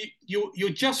you're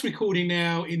just recording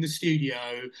now in the studio.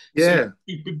 So yeah,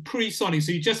 you've been pre-signing.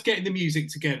 So you're just getting the music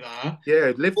together.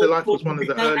 yeah. Live the Life Or was one of it's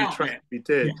the not early out tracks yet. we Yeah,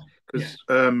 did yeah. because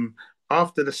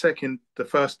after the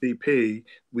first EP,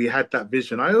 we had that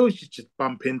vision. I always used to just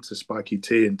bump into Spiky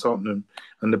T in Tottenham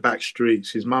and the back streets.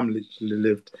 His mum literally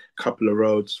lived a couple of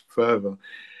roads further,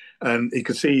 and he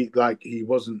could see like he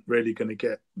wasn't really going to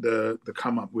get the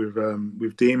come up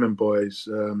with Demon Boys,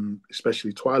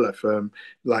 especially Twilight Firm,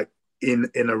 like in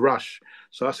a rush.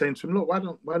 So I was saying to him, look, why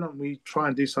don't we try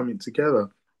and do something together?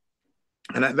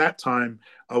 And at that time,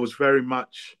 I was very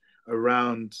much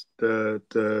around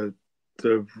the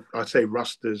I'd say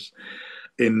Rusters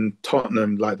in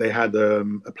Tottenham. Like they had a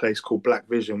place called Black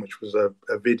Vision, which was a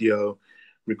video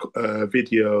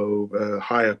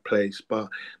hire place. But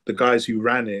the guys who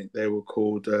ran it, they were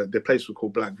called the place was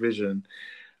called Black Vision,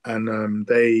 and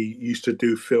they used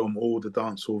to film all the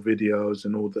dancehall videos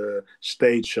and all the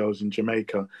stage shows in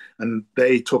Jamaica. And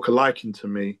they took a liking to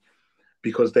me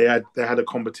because they had a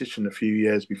competition a few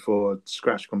years before, a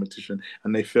scratch competition,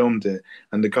 and they filmed it.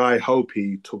 And the guy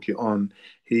Hopi took it on.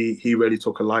 He really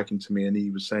took a liking to me, and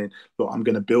he was saying, "Look, I'm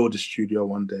going to build a studio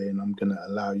one day, and I'm going to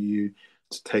allow you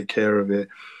to take care of it."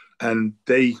 And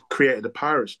they created a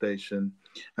pirate station,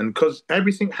 and because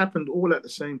everything happened all at the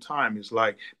same time, it's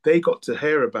like they got to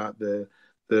hear about the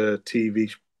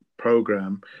TV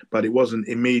program, but it wasn't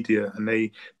immediate, and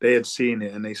they had seen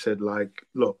it, and they said like,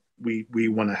 "Look, we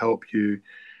want to help you."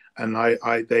 And I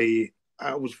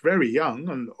was very young,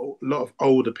 and a lot of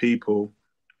older people,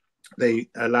 they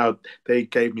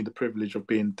gave me the privilege of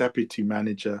being deputy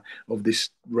manager of this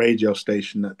radio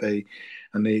station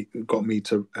and they got me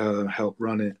to help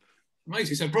run it.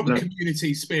 Amazing. So proper No,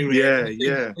 community spirit. yeah,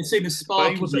 yeah. They've seen the But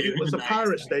spark in you, it was haven't a they?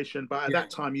 pirate So, station, but at yeah. that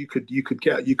time you could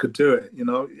do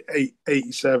it,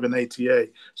 87,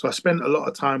 88. So I spent a lot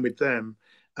of time with them,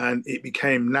 and it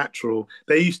became natural.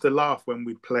 They used to laugh when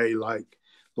we'd play like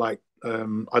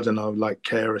I don't know, like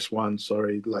KRS One,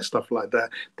 sorry, like stuff like that.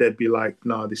 They'd be like,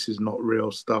 no, this is not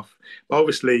real stuff. But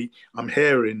obviously I'm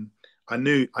hearing I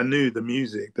knew the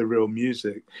music, the real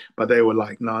music, but they were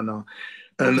like, no, no.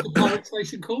 What And was the pirate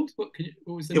station called? What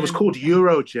was the it was name? called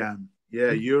Eurojam.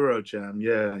 Yeah, Eurojam.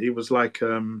 Yeah, it was like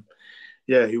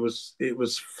yeah, it was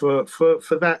for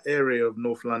that area of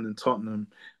North London, Tottenham.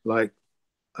 Like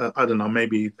I don't know,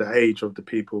 maybe the age of the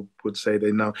people would say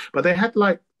they know, but they had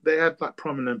like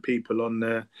prominent people on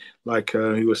there, like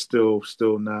who are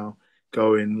still now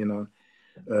going.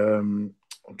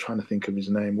 I'm trying to think of his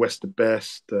name. West the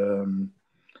Best,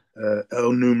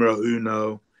 El Numero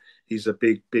Uno. He's a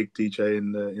big DJ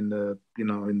in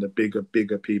the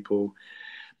bigger people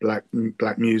black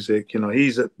music.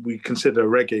 We consider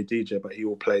a reggae DJ, but he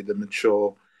will play the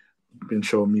mature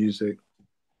music.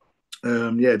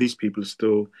 Yeah, these people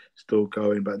are still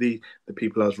going, but the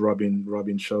people I was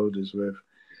rubbing shoulders with,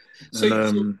 So,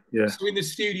 and so, yeah, so in the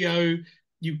studio,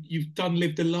 you've done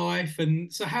lived a life,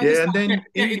 and so how does yeah. And that then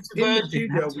get into in the Virgin?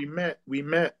 studio we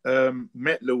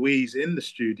met Louise in the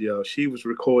studio. She was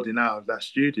recording out of that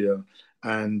studio,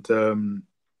 and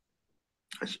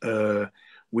uh,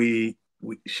 we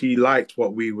she liked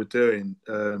what we were doing.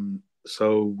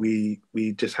 So we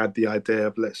just had the idea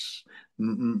of let's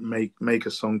make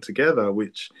a song together,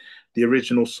 which the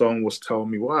original song was "Tell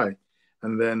Me Why,"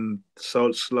 and then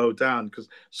so slow down because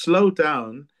slow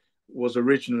down was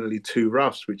originally Two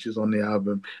Roughs, which is on the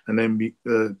album, and then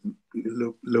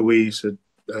Louise had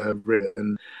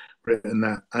written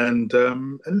that, and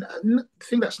the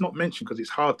thing that's not mentioned because it's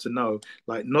hard to know.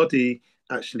 Like Noddy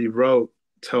actually wrote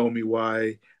 "Tell Me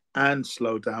Why" and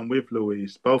Slow Down with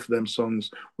Louise. Both of them songs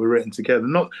were written together.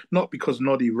 Not because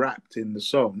Noddy rapped in the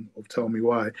song of Tell Me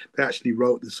Why. They actually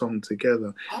wrote the song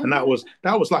together, and Oh,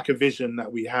 that was like a vision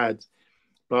that we had.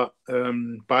 But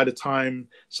by the time,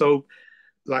 so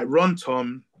like Ron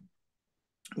Tom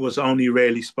was only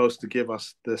really supposed to give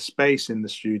us the space in the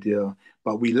studio,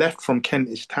 but we left from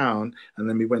Kentish Town and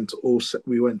then we went to All Saints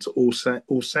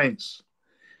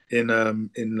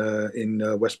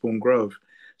in Westbourne Grove.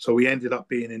 So we ended up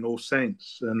being in All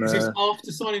Saints, and is this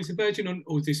after signing to Virgin,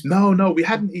 or is this? no, we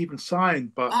hadn't even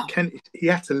signed, but Ah, He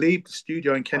had to leave the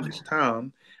studio in Kentish okay.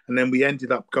 Town, and then we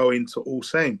ended up going to All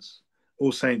Saints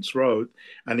Road,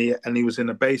 and he was in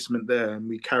a basement there, and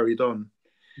we carried on,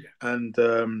 Yeah.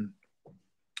 and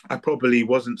I probably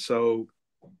wasn't so.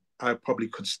 I probably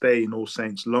could stay in All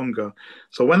Saints longer.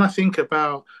 So when I think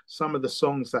about some of the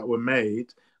songs that were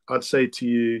made, I'd say to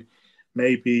you,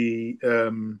 maybe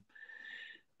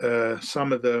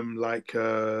some of them, like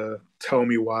Tell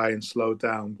Me Why and Slow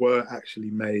Down, were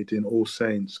actually made in All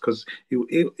Saints because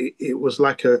it was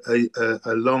like a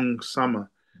long summer.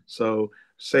 So,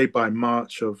 say by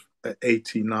March of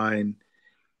 '89,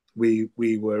 we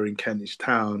were in Kentish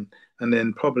Town, and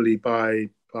then probably by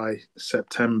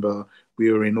September, we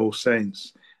were in All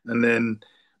Saints. And then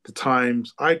the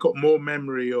times I got more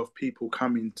memory of people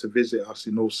coming to visit us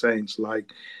in All Saints,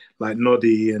 like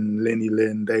Noddy and Linny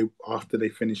Lynn. They after they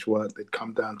finished work, they'd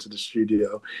come down to the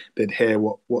studio, they'd hear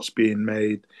what's being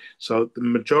made. So the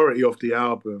majority of the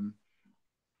album,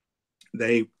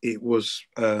 they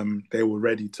were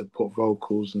ready to put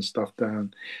vocals and stuff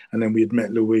down, and then we had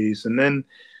met Louise, and then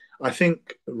I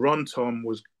think Ron Tom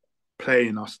was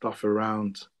playing our stuff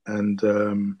around, and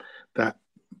that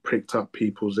pricked up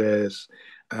people's ears.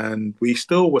 And we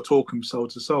still were talking soul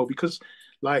to soul because,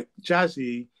 like,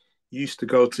 Jazzy used to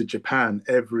go to Japan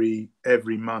every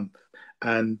month,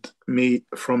 and me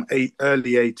from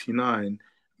early '89,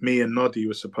 me and Noddy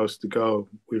were supposed to go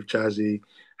with Jazzy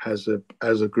as a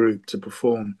group to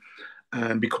perform,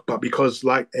 and because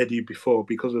like Eddie before,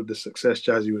 because of the success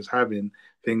Jazzy was having,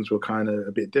 things were kind of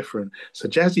a bit different. So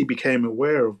Jazzy became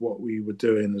aware of what we were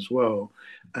doing as well,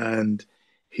 and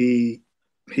he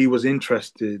he was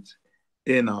interested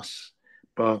in us,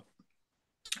 but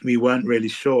we weren't really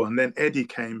sure. And then Eddie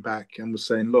came back and was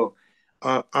saying, "Look,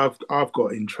 I've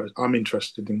got interest. I'm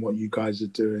interested in what you guys are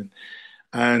doing."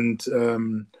 And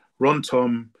Ron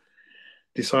Tom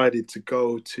decided to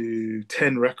go to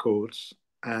 10 Records,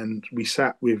 and we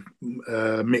sat with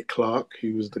Mick Clark,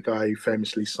 who was the guy who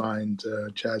famously signed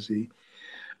Jazzy.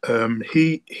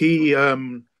 He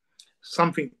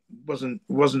Something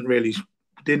wasn't really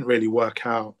didn't really work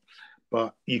out,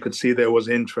 but you could see there was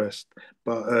interest.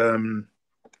 But I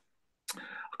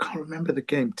can't remember the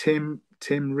game. Tim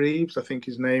Reeves, I think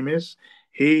his name is.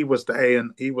 He was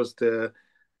the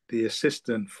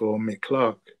assistant for Mick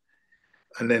Clark,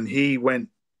 and then he went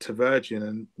to Virgin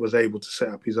and was able to set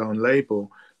up his own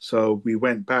label. So we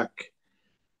went back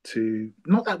to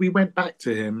not that we went back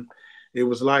to him. It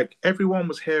was like everyone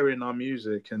was hearing our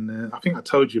music, and I think I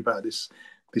told you about this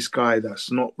guy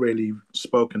that's not really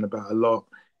spoken about a lot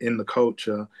in the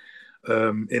culture,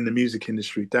 in the music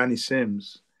industry, Danny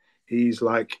Sims. He's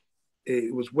like,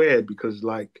 it was weird because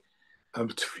like a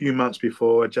few months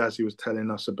before, Jazzy was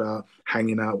telling us about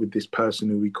hanging out with this person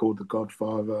who we called the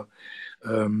Godfather,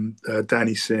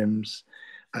 Danny Sims,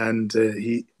 and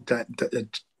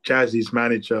Jazzy's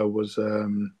manager was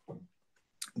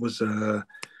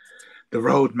the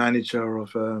road manager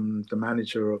of the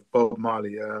manager of Bob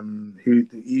Marley, who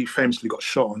he famously got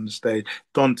shot on the stage.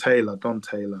 Don Taylor,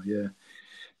 yeah.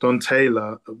 Don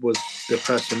Taylor was the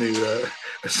person who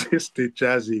assisted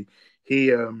Jazzy.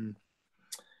 He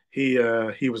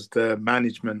he was the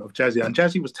management of Jazzy, and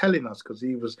Jazzy was telling us because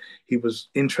he was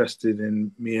interested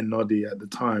in me and Noddy at the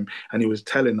time, and he was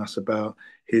telling us about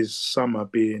his summer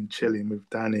being chilling with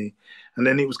Danny, and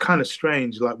then it was kind of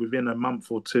strange. Like within a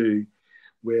month or two,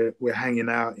 we're hanging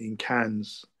out in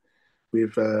Cannes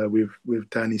with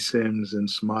Danny Sims and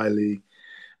Smiley,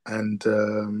 and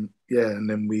yeah, and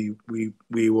then we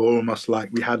were almost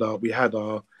like we had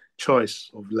our choice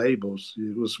of labels.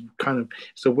 It was kind of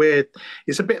it's a weird.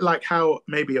 It's a bit like how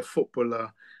maybe a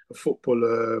footballer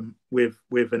with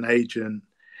an agent,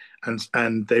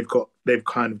 and they've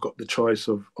kind of got the choice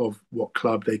of what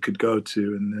club they could go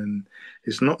to, and then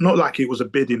it's not like it was a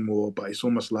bidding war, but it's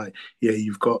almost like yeah,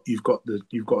 you've got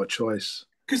a choice.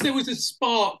 Because there was a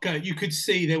spark. You could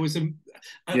see there was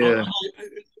Yeah,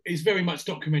 it's very much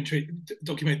documented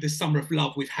the summer of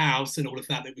love with house and all of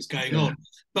that was going yeah, on.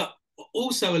 But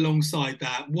also alongside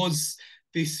that was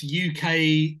this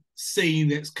UK scene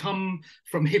that's come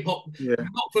from hip hop, Yeah,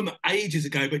 not from ages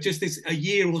ago, but just this a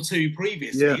year or two yeah,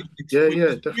 previously, yeah, which yeah,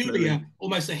 was purely definitely.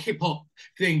 almost a hip hop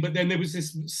thing. But then there was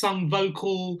this sung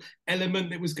vocal element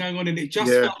that was going on, and it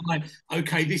just Yeah, felt like,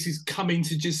 okay, this is coming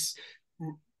to just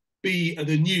be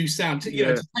the new sound, to,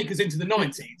 yeah. to take us into the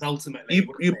 90s ultimately, You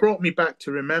wasn't it? brought me back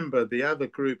to remember the other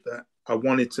group that I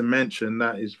wanted to mention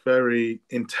that is very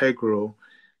integral,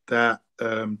 that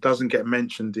doesn't get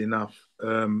mentioned enough,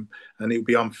 and it would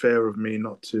be unfair of me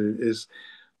not to, is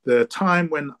the time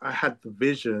when I had the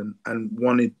vision and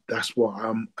wanted, that's what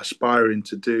I'm aspiring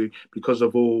to do because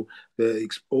of all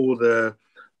the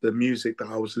music that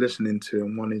I was listening to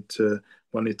and wanted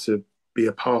to be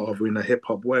a part of in a hip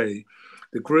hop way.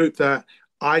 The group that,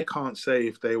 I can't say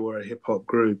if they were a hip hop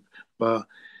group, but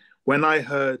when I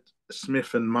heard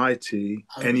Smith and Mighty,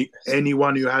 Oh yes.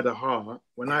 anyone who had a heart,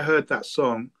 when I heard that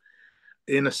song,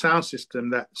 in a sound system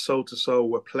that Soul to Soul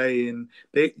were playing.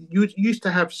 They used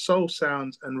to have soul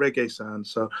sounds and reggae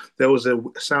sounds. So there was a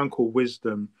sound called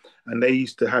Wisdom, and they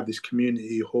used to have this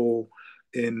community hall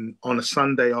in on a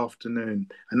Sunday afternoon,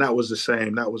 and that was the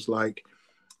same. That was like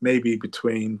maybe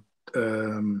between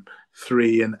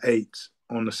 3 and 8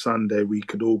 on a Sunday. We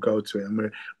could all go to it,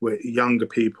 and we're younger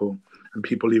people and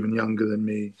people even younger than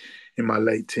me, in my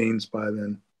late teens by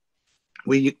then.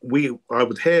 I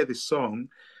would hear this song,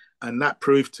 and that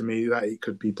proved to me that it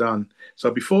could be done. So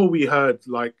before we heard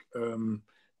like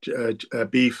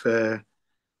Be Fair,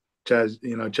 Jazz,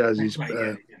 Jazzy's,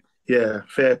 Yeah, yeah. yeah,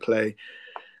 Fair Play.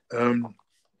 Um,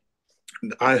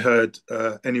 I heard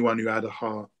Anyone Who Had a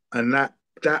Heart, and that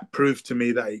proved to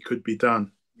me that it could be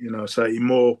done. So it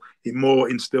more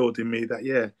instilled in me that,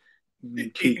 yeah,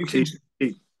 keep It's keep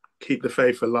keep keep the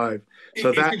faith alive.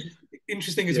 So that, it's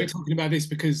interesting as we're yeah, talking about this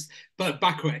because but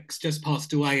Backrax just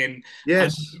passed away, and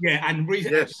yes, yeah, and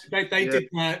yes, they yeah, did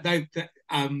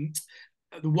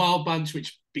the Wild Bunch,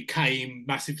 which became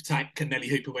Massive Attack, and Nelly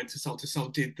Hooper went to Soul,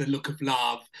 did The Look of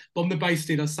Love. Bomb the Bass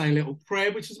did I Say a Little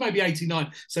Prayer, which was maybe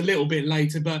 89, so a little bit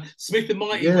later. But Smith and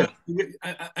Mighty were yeah,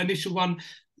 the initial one.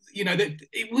 That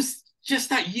it was just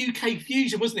that UK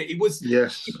fusion, wasn't it? It was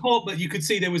yes, hip hop, but you could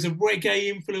see there was a reggae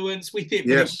influence with it,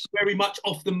 but it was yes, very much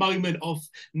off the moment of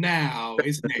now,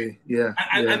 isn't it? definitely, yeah,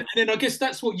 And, yeah. and then I guess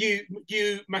that's what you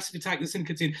Massive Attack, the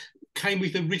Sindecut came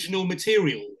with original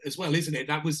material as well, isn't it?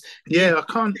 That was you Yeah,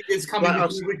 I can't, singers coming like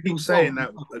with I the original keep song. saying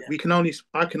that Oh, yeah.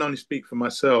 I can only speak for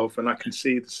myself, and I can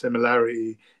see the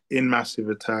similarity in Massive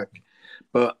Attack,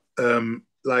 but and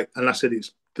I said,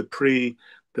 it's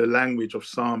the language of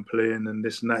sampling and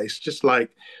this and that. It's just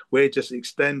like we're just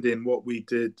extending what we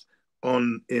did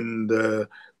on in the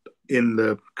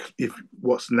if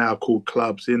what's now called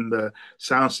clubs, in the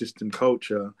sound system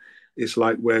culture. It's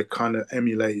like we're kind of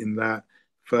emulating that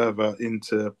further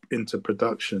into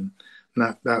production.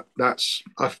 And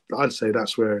I'd say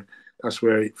that's where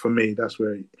for me, that's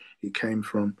where it came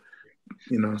from.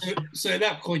 You know. So at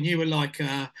that point, you were like,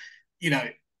 you know,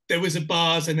 there was a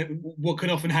buzz, and what can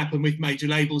often happen with major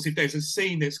labels, if there's a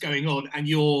scene that's going on and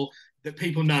that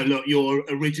people know, look, you're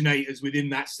originators within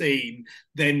that scene,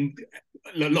 then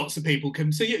lots of people can.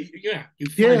 So yeah, you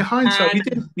Yeah, find hindsight,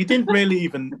 and you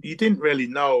didn't really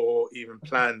know or even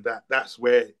plan that that's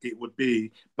where it would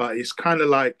be. But it's kind of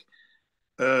like,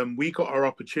 we got our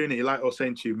opportunity, like I was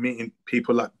saying to you, meeting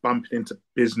people, like bumping into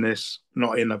business,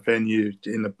 not in a venue,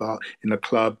 in a bar, in a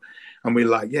club, and we're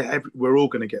like, yeah, we're all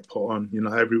going to get put on.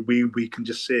 Every we can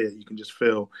just see it, you can just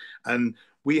feel, and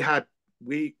we had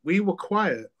we were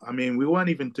quiet. I mean, we weren't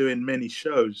even doing many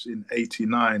shows in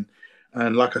 '89.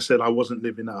 And like I said, I wasn't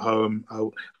living at home. I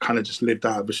kind of just lived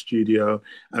out of a studio,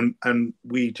 and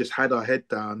we just had our head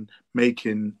down,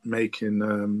 making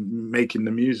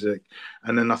the music.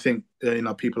 And then I think,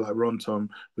 people like Ron Tom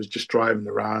was just driving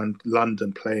around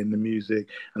London playing the music,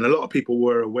 and a lot of people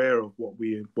were aware of what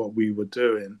we were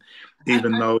doing,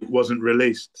 even though it wasn't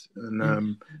released,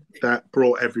 and that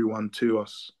brought everyone to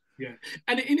us. yeah,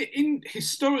 and in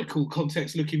historical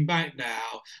context, looking back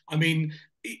now, I mean,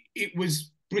 it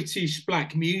was British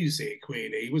black music,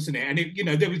 really, wasn't it? And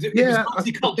there was Yeah, I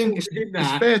think multicultural within it's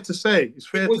that. fair to say. It's It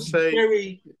fair to was say.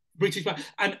 very British black,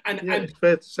 Yeah, and it's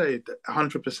fair to say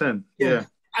 100%. yeah, Yeah,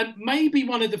 and maybe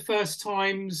one of the first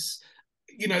times,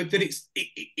 that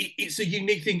it's a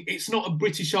unique thing. It's not a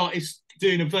British artist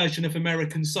doing a version of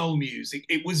American soul music.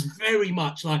 It was very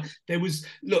much like there was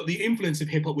look, the influence of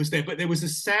hip hop was there, but there was a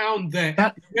sound that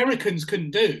that Americans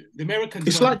couldn't do. The Americans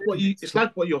it's weren't like doing it. it's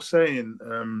like what you're saying.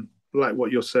 Like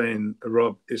what you're saying,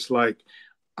 Rob. It's like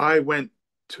I went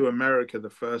to America the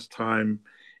first time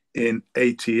in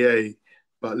 '88,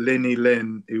 but Lenny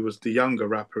Lynn, who was the younger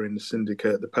rapper in the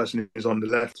Syndicate, the person who's on the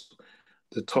left,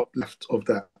 the top left of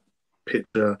that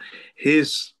picture.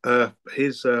 His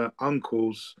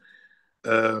uncles,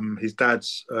 his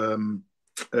dad's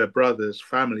brothers,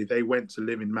 family, they went to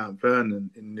live in Mount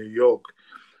Vernon in New York,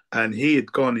 and he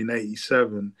had gone in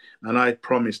 '87, and I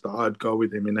promised that I'd go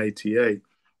with him in '88.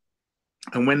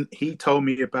 And when he told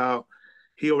me about,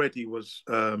 he already was,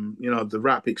 the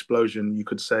rap explosion, you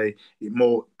could say, it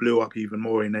more blew up even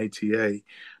more in '88.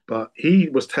 But he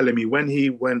was telling me when he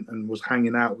went and was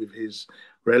hanging out with his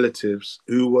relatives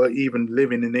who were even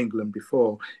living in England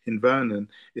before, in Vernon,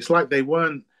 it's like they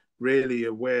weren't really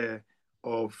aware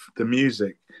of the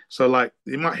music. So like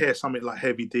you might hear something like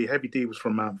Heavy D. Heavy D was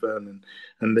from Mount Vernon,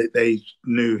 and they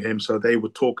knew him, so they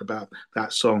would talk about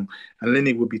that song. And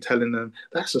Lenny would be telling them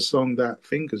that's a song that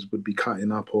Fingers would be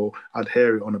cutting up, or I'd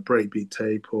hear it on a breakbeat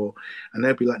tape, and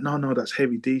they'd be like, no, that's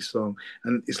Heavy D song.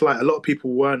 And it's like a lot of people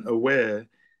weren't aware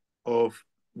of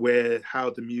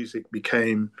how the music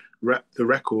became the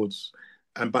records,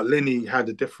 and but Lenny had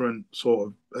a different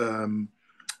sort of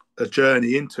a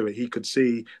journey into it. He could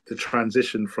see the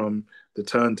transition from the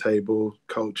turntable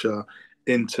culture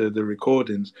into the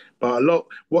recordings. But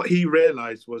what he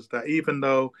realized was that even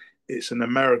though it's an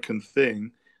American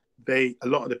thing, a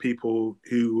lot of the people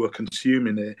who were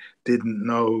consuming it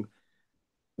didn't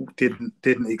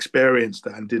experience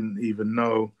that, and didn't even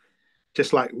know.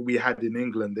 Just like we had in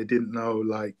England, they didn't know,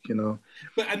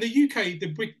 But and the UK,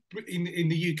 in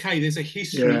the UK, there's a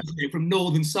history, yeah, isn't it, from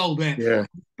Northern Soul there. yeah.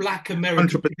 Black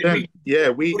American, 100%. Yeah,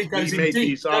 we everybody we goes in made deep,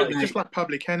 these don't artists they? just like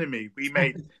Public Enemy. We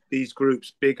made these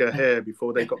groups bigger here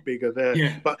before they got bigger there.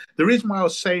 Yeah. But the reason why I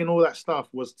was saying all that stuff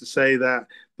was to say that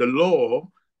the law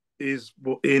is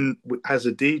in as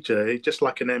a DJ, just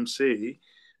like an MC,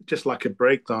 just like a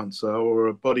breakdancer or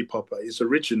a body popper, is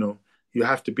original. You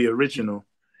have to be original.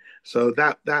 So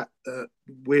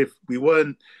with we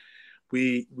weren't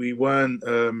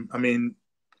I mean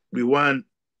we weren't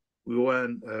we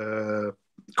weren't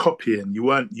copying.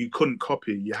 You couldn't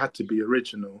copy. You had to be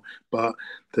original. But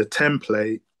the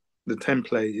template the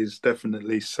template is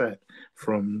definitely set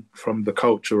from the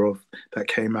culture of that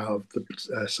came out of the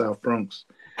South Bronx.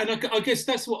 And I guess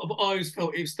that's what I always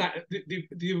felt. It's that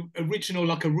the original,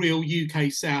 like a real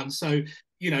UK sound. So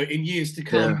in years to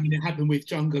come, Yeah, it happened with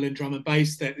jungle and drum and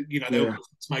bass. That they were yeah,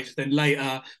 majors. Then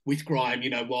later with grime,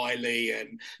 Wiley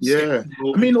and yeah. I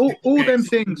Skeptical and mean, all them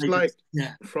things, majors. like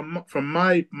Yeah, from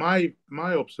my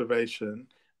observation,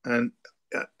 and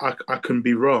I can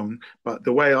be wrong, but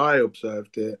the way I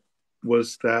observed it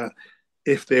was that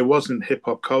if there wasn't hip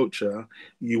hop culture,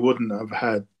 you wouldn't have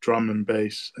had drum and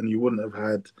bass, and you wouldn't have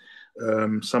had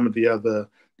some of the other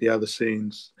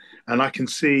scenes. And I can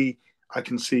see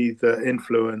the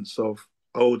influence of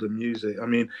older music. I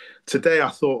mean, today I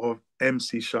thought of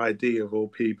MC Shy D of all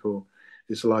people.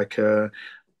 It's like I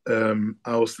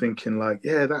was thinking like,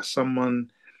 yeah, that's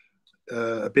someone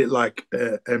a bit like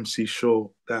MC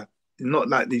Short, that not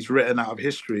like these written out of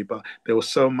history, but there was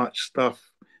so much stuff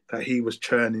that he was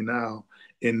churning out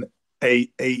in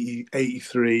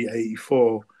 83,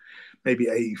 84, maybe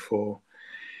 84.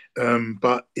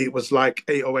 But it was like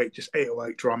 808, just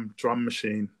 808 drum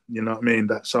machine. You know what I mean?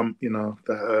 That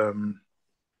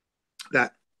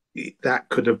that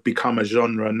could have become a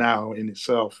genre now in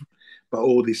itself. But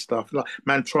all this stuff, like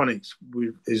Mantronics,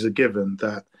 is a given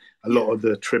that a yeah. lot of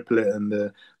the triplet and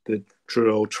the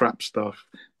drill trap stuff,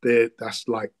 that's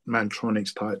like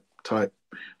Mantronics type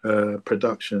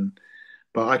production.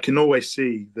 But I can always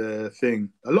see the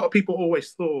thing. A lot of people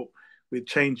always thought with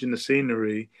changing the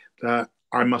scenery that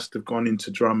I must have gone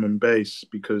into drum and bass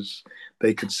because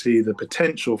they could see the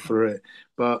potential for it.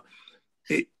 But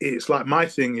it's like my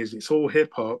thing is it's all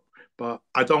hip hop, but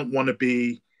I don't want to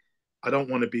be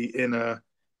in a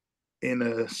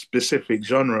specific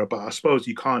genre. But I suppose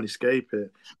you can't escape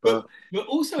it. But But but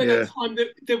also at that yeah, time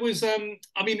there was I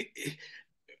mean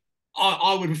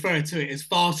I would refer to it as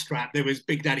fast rap. There was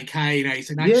Big Daddy Kane, Ace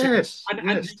and Action, yes, and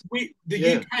yes, the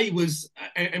yeah. UK was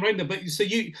around. But so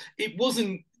it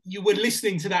wasn't. You were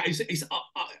listening to that. It's a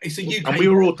And UK we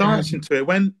were all culture. dancing to it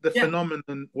when the Yeah,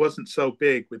 phenomenon wasn't so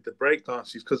big with the break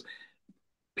dances, because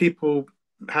people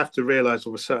have to realize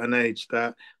of a certain age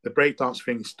that the breakdance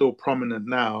thing is still prominent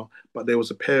now, but there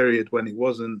was a period when it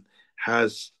wasn't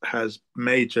has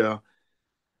major.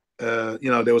 There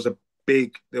was a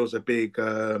big a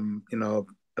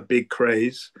big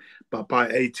craze, but by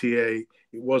 '88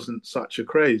 it wasn't such a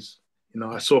craze.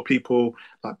 I saw people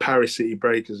like Paris City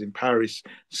Breakers in Paris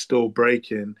still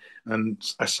breaking, and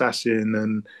Assassin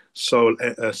and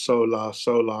Solar,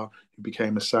 who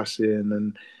became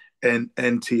Assassin, and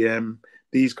NTM.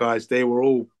 These guys, they were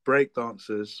all break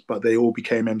dancers, but they all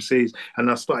became MCs. And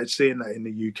I started seeing that in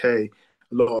the UK. A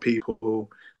lot of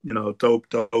people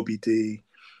Dobie D,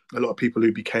 a lot of people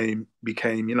who became,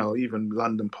 even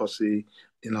London Posse,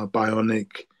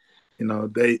 Bionic,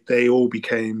 they all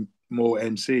became more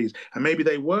MCs, and maybe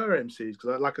they were MCs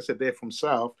because, like I said, they're from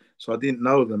South, so I didn't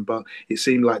know them, but it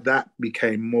seemed like that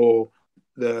became more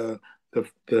the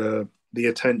the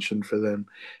attention for them.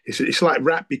 It's like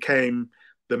rap became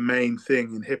the main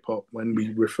thing in hip hop when we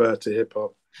refer to hip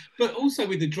hop. But also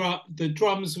with the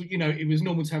drums, it was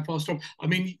normal to have fast drum. I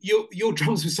mean, your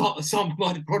drums were sampled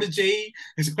by the Prodigy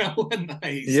as well, weren't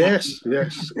they? So, Yes,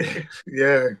 yes,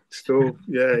 yeah, still,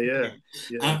 yeah, yeah,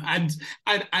 yeah,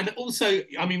 and also,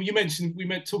 I mean, we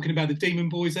meant talking about the Demon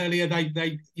Boys earlier.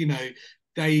 They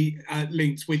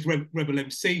linked with Rebel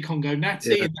MC, Congo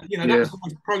Natty, yeah, and that yeah, was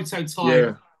almost prototype.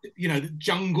 yeah, The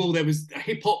jungle. There was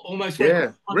hip hop almost record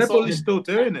yeah. one Rebel side. is still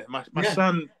doing it. My Yeah,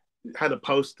 son had a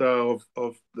poster of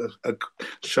a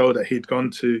show that he'd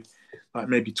gone to, like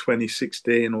maybe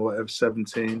 2016 or whatever,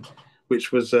 17,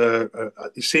 which was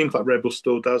it seems like Rebel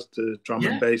still does the drum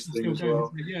and yeah, bass thing still as going,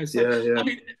 well. isn't it? Yeah. So, Yeah, yeah, I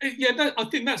mean, I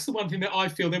think that's the one thing that I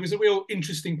feel there was a real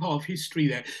interesting part of history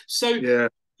there. So, yeah,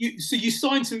 you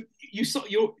signed to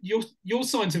you're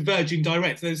signed to Virgin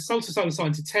Direct. There's Soul to Soul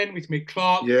signed to Ten with Mick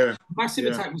Clark. yeah, Massive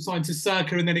yeah, Attack was signed to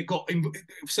Circa, and then Circa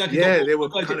got yeah. They were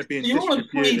Virgin. kind of being So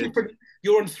distributed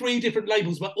you're on three different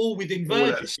labels, but all within all at Virgin,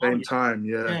 the aren't same you? time.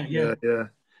 Yeah, Yeah, yeah, yeah, yeah.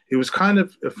 It was kind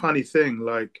of a funny thing.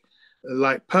 Like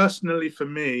personally for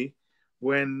me,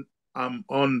 when I'm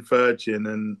on Virgin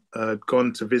and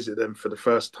gone to visit them for the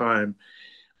first time,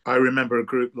 I remember a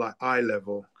group like Eye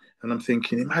Level, and I'm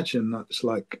thinking, imagine it's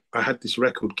like I had this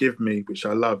record, Give Me, which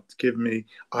I loved, Give Me,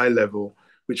 Eye Level,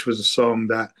 which was a song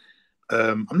that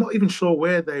I'm not even sure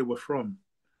where they were from,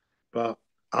 but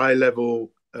Eye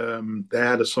Level, they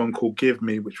had a song called Give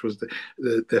Me, which was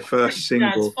their pretty first jazz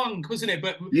single. funk, wasn't it?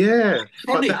 But Yeah,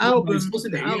 but electronic almost,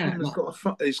 wasn't the it? Yeah, album has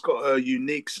like, got a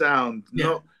unique sound,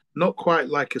 yeah. not quite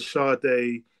like a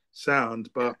Sade sound,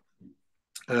 but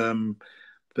um,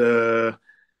 the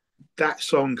that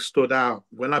song stood out.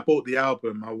 When I bought the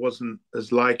album, I wasn't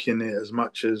as liking it as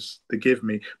much as the Give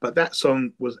Me, but that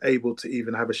song was able to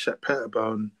even have a Shep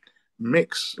Pettibone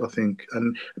mix, I think,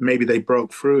 and maybe they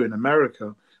broke through in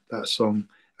America, that song,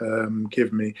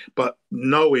 Give Me. But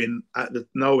knowing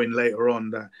later on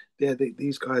that, yeah,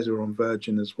 these guys are on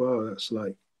Virgin as well. That's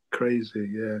like crazy.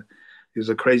 Yeah, it was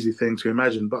a crazy thing to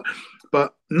imagine.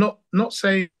 But not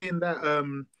saying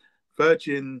that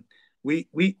Virgin. We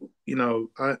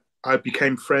I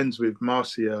became friends with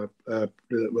Marcia.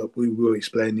 We were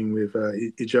explaining with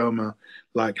Ijoma,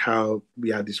 like how we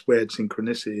had this weird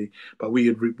synchronicity. But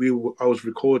I was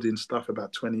recording stuff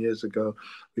about 20 years ago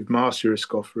with Marcia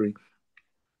Escoffery,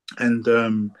 and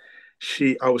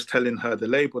I was telling her the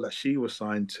label that she was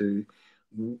signed to.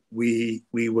 We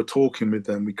were talking with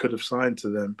them. We could have signed to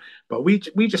them, but we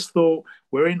just thought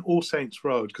we're in All Saints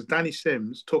Road because Danny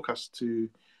Sims took us to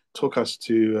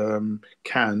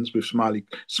Cannes with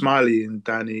Smiley and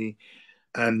Danny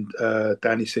and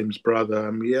Danny Sims' brother,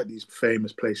 and we had these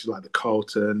famous places like the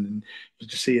Carlton, and you're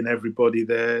just seeing everybody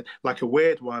there. Like a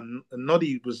weird one,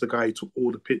 Noddy was the guy who took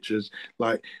all the pictures.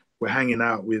 Like we're hanging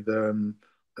out with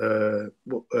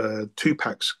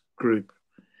Tupac's group,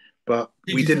 but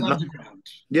we Digital didn't know. Underground.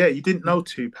 Yeah, you didn't know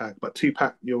Tupac, but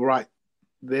Tupac, you're right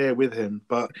there with him,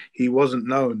 but he wasn't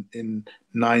known in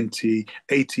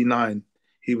 1989.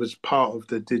 He was part of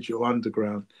the Digital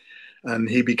Underground, and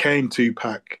he became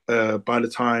Tupac by the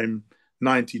time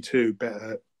 92.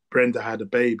 Brenda had a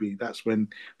baby. That's when,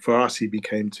 for us, he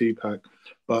became Tupac.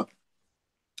 But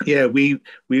yeah, we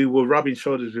were rubbing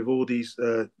shoulders with all these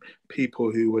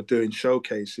people who were doing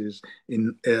showcases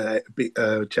in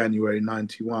January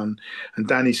 '91, and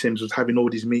Danny Sims was having all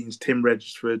these meetings. Tim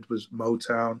Regisford was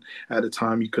Motown at the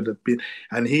time. He could have been,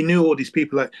 and he knew all these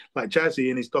people. Like Jazzy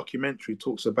in his documentary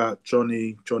talks about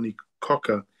Johnny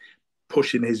Cocker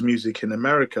pushing his music in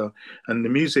America, and the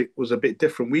music was a bit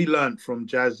different. We learned from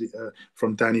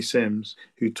from Danny Sims,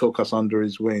 who took us under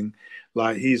his wing.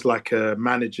 Like he's like a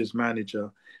manager's manager,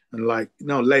 and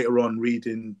later on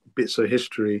reading bits of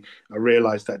history, I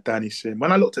realized that Danny Sims.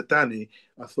 When I looked at Danny,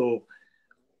 I thought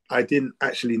I didn't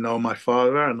actually know my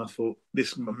father, and I thought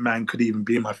this man could even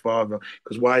be my father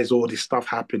because why is all this stuff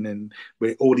happening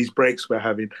with all these breaks we're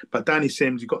having? But Danny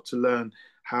Sims, you got to learn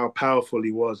how powerful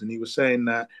he was, and he was saying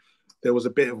that there was a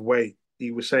bit of weight.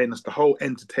 He was saying that the whole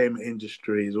entertainment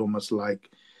industry is almost like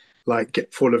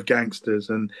get full of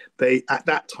gangsters, and they at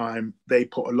that time they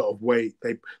put a lot of weight.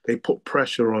 They put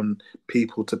pressure on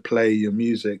people to play your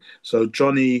music. So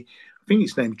Johnny, I think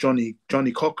his name Johnny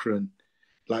Cochran,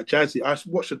 Like Jazzy, I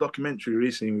watched a documentary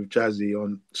recently with Jazzy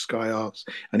on Sky Arts,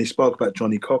 and he spoke about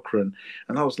Johnny Cochran,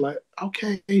 and I was like,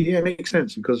 okay, yeah, it makes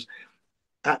sense because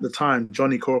at the time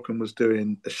Johnny Cochran was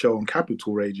doing a show on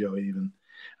Capital Radio even,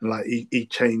 and like he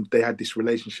changed. They had this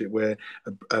relationship where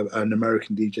an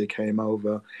American DJ came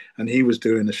over, and he was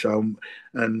doing a show,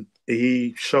 and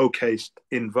he showcased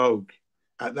In Vogue.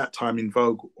 At that time, In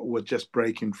Vogue were just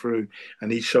breaking through,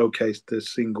 and he showcased the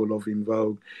single of In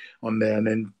Vogue on there. And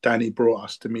then Danny brought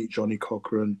us to meet Johnny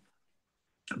Cochran,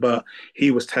 but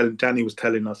Danny was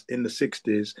telling us in the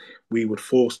 60s we would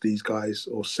force these guys,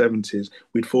 or 70s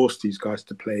we'd force these guys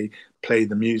to play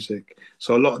the music.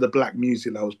 So a lot of the black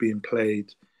music that was being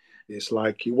played, it's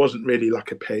like it wasn't really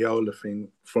like a payola thing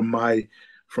from Yeah.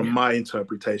 my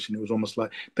interpretation. It was almost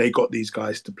like they got these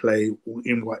guys to play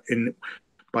in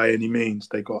by any means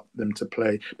they got them to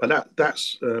play. But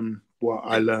that's what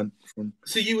I learned from.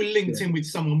 So you were linked Yeah. in with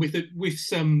someone with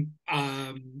some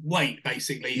weight,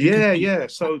 basically, who could Yeah, be yeah.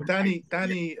 So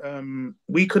yeah.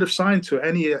 We could have signed to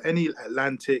any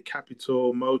Atlantic,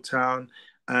 Capitol, Motown,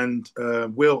 and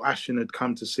Will Ashton had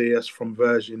come to see us from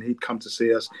Virgin. He'd come to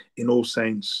see us in All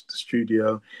Saints the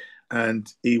studio,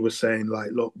 and he was saying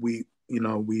like, look, we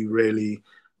really,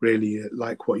 really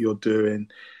like what you're doing.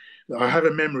 I have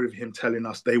a memory of him telling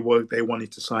us they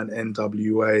wanted to sign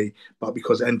NWA, but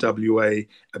because NWA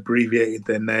abbreviated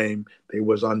their name, they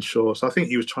was unsure. So I think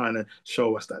he was trying to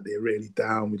show us that they're really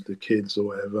down with the kids or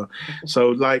whatever. So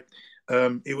like,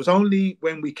 it was only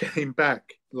when we came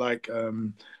back, like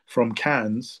from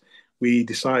Cannes, we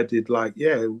decided like,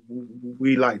 yeah,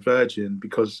 we like Virgin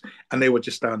because, and they were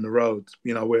just down the road.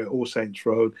 We're All Saints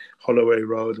Road, Holloway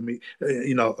Road,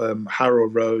 and Harrow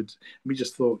Road. We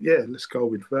just thought, yeah, let's go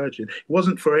with Virgin. It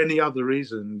wasn't for any other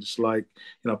reason. Just like,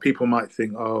 people might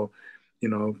think, oh,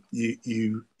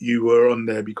 you were on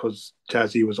there because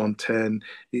Jazzy was on 10.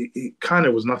 It kind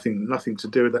of was nothing to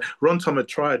do with that. Ron Tom had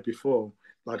tried before,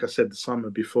 like I said, the summer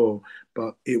before,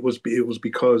 but it was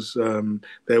because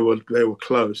they were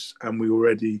close, and we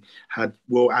already had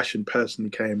Will Ashton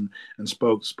personally came and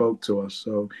spoke to us,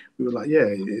 so we were like, yeah,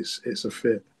 it's a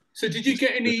fit. So did you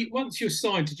get any, once you're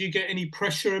signed, did you get any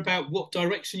pressure about what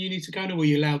direction you need to go in, or were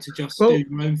you allowed to just do Well,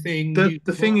 your own thing? the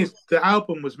thing is, the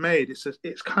album was made.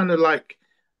 It's kind of like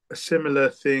a similar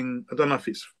thing. I don't know if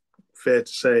it's fair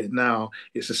to say it now.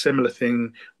 It's a similar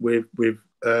thing with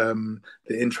the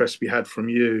interest we had from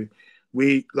you.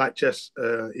 We, like just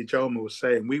Ijoma was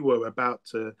saying, we were about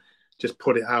to just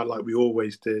put it out like we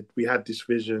always did. We had this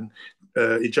vision.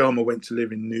 Ijoma went to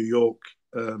live in New York.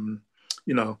 Um,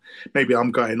 Maybe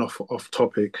I'm going off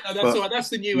topic, No, that's all but right. That's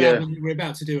the new yeah, album that we're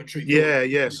about to do on Tru Thoughts,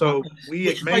 yeah. So we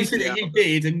had which made the basically you album.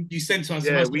 did, and you sent to us,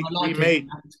 and I Yeah, said I we like it, and made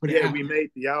I had to put it yeah out. we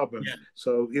made the album. Yeah,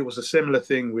 So it was a similar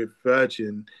thing with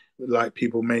Virgin. Like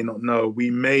people may not know,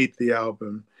 we made the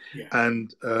album, yeah,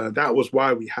 and that was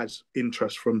why we had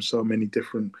interest from so many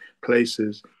different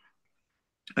places.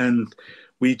 And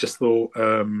we just thought,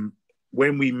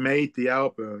 when we made the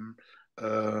album,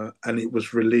 and it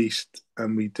was released,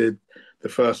 and we did the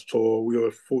first tour, we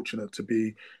were fortunate to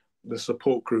be the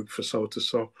support group for Soul to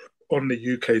Soul on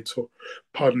the UK tour.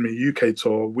 Pardon me, UK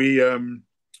tour.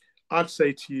 I'd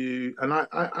say to you, and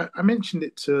I mentioned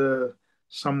it to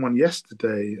someone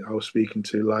yesterday I was speaking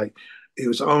to, like, it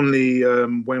was only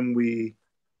when we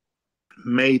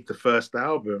made the first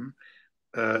album,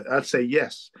 I'd say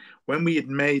yes. When we had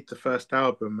made the first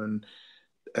album, and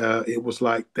it was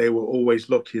like they were always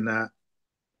looking at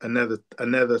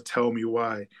another Tell Me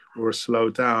Why or a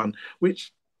Slow Down,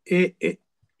 which it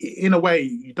in a way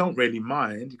you don't really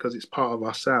mind because it's part of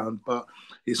our sound, but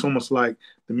it's almost like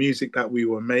the music that we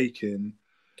were making,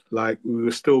 like we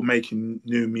were still making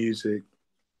new music.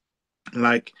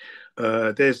 Like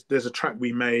there's a track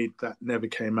we made that never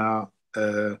came out,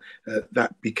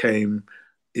 that became,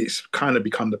 it's kind of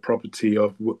become the property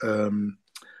of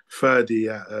Ferdy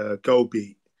at Go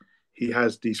Beat. He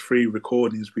has these 3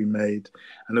 recordings we made,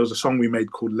 and there was a song we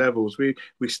made called Levels. We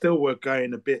still were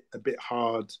going a bit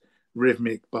hard,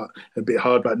 rhythmic, but a bit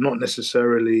hard, but not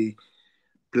necessarily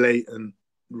blatant.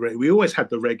 We always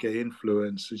had the reggae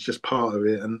influence. It's just part of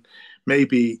it, and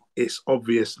maybe it's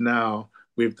obvious now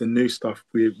with the new stuff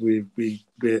we're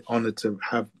honoured to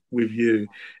have with you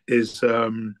is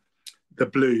the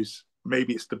blues.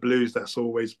 Maybe it's the blues that's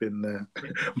always been there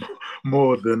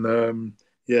more than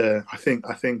yeah. I think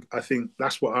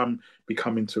that's what I'm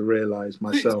becoming to realise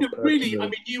myself so really, I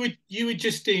personally. mean, you were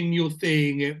just in your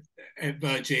thing, at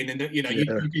Virgin, and that Yeah. you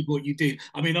did what you did.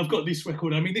 I mean, I've got this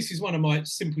record. I mean, this is one of my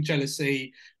Simple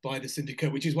Jealousy by the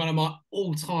Sindecut, which is one of my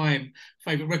all-time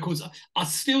favorite records. I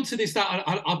still to this day,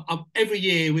 every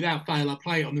year without fail, I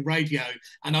play it on the radio,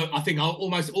 and I think I'll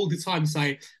almost all the time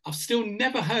say I've still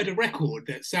never heard a record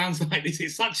that sounds like this.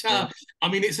 It's such Yeah. a, I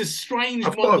mean, it's a strange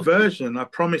I've got a model. version, I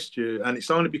promised you, and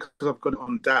it's only because I've got it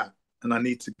on DAT, and I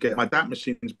need to get my DAT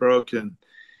machine's broken.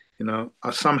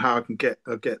 Somehow I can get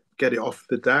it off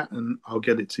the DAT, and I'll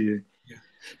get it to you. Yeah.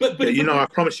 But Yeah, I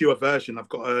promised you a version. I've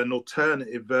got an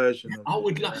alternative version of I it.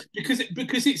 would love Yeah.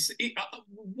 because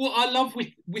what I love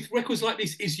with records like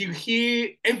this is you hear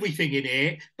everything in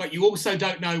it, but you also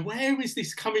don't know where is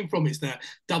this coming from. It's the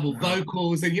double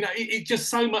vocals, and it's just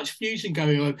so much fusion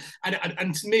going on.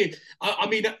 And to me, I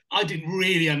mean, I didn't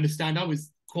really understand. I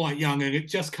was quite young and had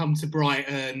just come to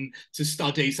Brighton to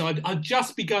study. So I'd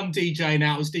just begun DJing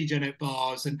out. I was DJing at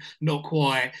bars and not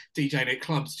quite DJing at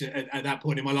clubs at that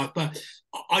point in my life. But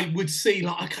I would see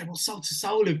like, okay, well, Soul to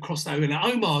Soul have crossed over and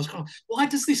Omar's. Why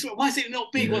is it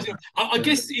not big? Yeah. I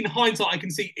guess in hindsight, I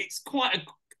can see it's quite a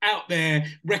out there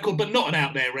record, but not an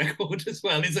out there record as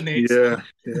well, isn't it? Yeah,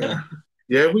 yeah,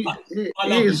 yeah. I It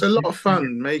love is a lot it. of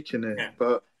fun making it, Yeah.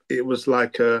 but it was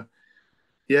like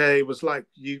it was like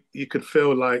you could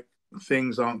feel like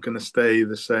things aren't going to stay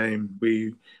the same.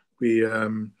 We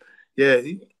yeah,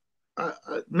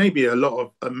 maybe a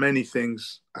lot of many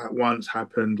things at once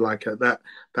happened. Like at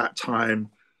that time,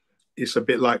 it's a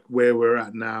bit like where we're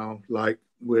at now, like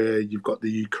where you've got the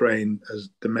Ukraine as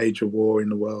the major war in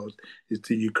the world is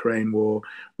the Ukraine war.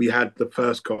 We had the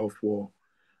first Gulf War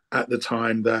at the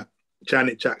time that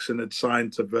Janet Jackson had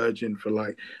signed to Virgin for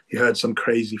like, you heard some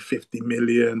crazy 50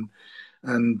 million.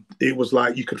 And it was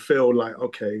like, you could feel like,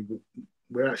 okay,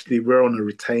 we're on a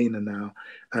retainer now.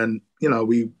 And,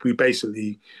 we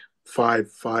basically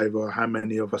five or how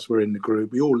many of us were in the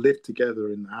group, we all lived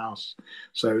together in the house.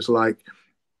 So it was like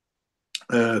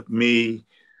me,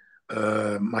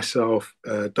 myself,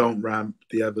 Don't Ramp,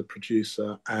 the other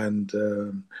producer, and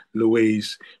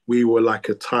Louise, we were like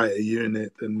a tighter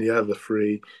unit than the other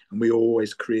three, and we were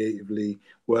always creatively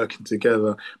working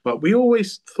together. But we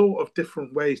always thought of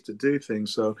different ways to do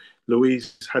things. So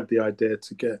Louise had the idea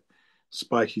to get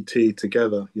Spiky T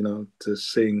together, to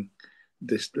sing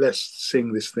this. Let's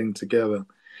sing this thing together,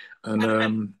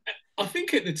 and I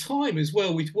think at the time as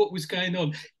well, with what was going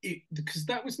on, because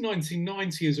that was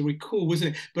 1990 as I recall,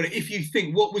 wasn't it? But if you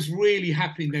think what was really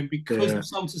happening then, because of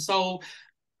Soul to Soul,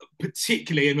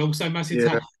 particularly, and also Massive yeah,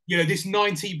 Attack, this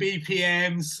 90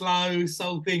 BPM slow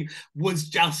soul thing was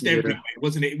just yeah. everywhere,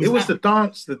 wasn't it? It was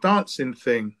the dancing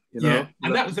thing, Yeah,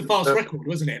 and that was the fast record,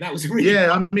 wasn't it? That was really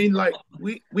I mean, like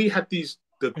we had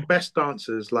the best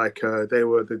dancers, like they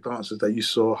were the dancers that you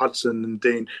saw, Hudson and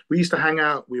Dean. We used to hang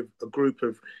out with a group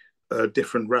of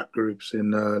different rap groups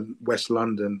in West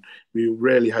London. We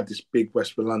rarely had this big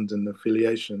West London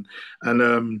affiliation,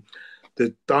 and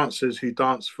the dancers who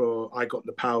danced for I Got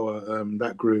the Power,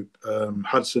 that group,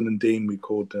 Hudson and Dean, we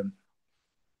called them.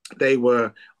 They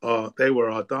were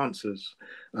our dancers.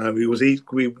 It was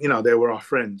they were our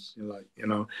friends,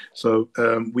 So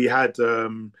we had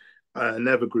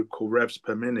another group called Revs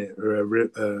Per Minute,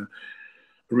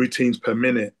 routines per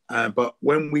minute. But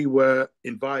when we were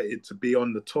invited to be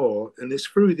on the tour, and it's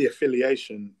through the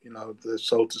affiliation, the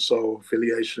Soul to Soul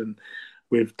affiliation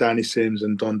with Danny Sims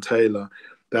and Don Taylor,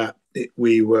 that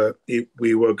we were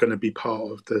going to be part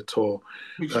of the tour.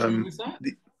 Which tour was that?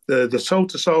 The Soul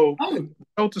to Soul,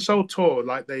 Soul to Soul tour,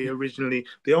 like they originally,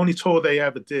 the only tour they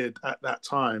ever did at that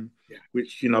time,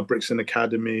 which Brixton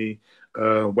Academy,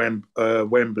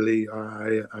 Wembley,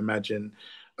 I imagine.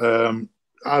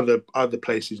 Other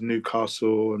places,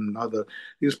 Newcastle and other.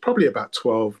 It was probably about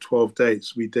 12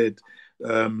 dates we did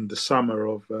the summer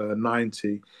of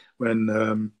 '90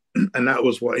 when, and that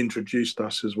was what introduced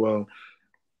us as well.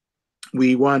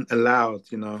 We weren't allowed,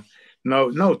 no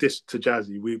diss to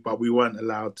Jazzy, but we weren't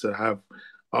allowed to have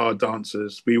our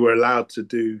dancers. We were allowed to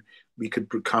do. We could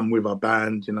come with our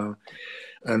band,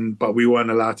 but we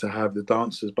weren't allowed to have the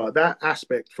dancers. But that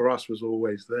aspect for us was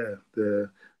always there,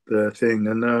 the thing,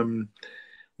 and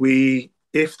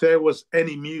if there was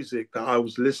any music that I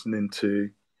was listening to,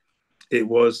 it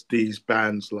was these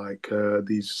bands like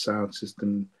these sound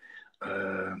system.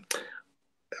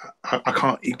 I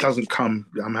can't. It doesn't come.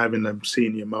 I'm having a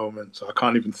senior moment, so I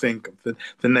can't even think of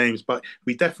the names. But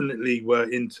we definitely were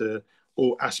into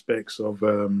all aspects of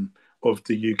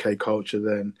the UK culture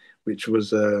then, which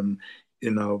was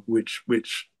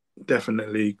which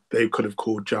definitely they could have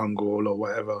called jungle or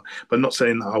whatever, but not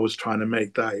saying that I was trying to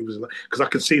make that. It was like, because I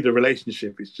could see the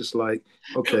relationship. It's just like,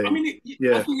 okay, I mean,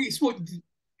 I think it's what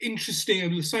interesting,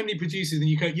 and so many producers, and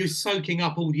you're soaking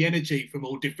up all the energy from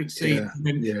all different scenes. Yeah, And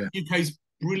then yeah, UK's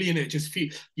brilliant at just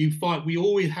you find we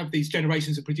always have these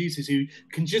generations of producers who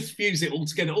can just fuse it all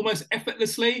together almost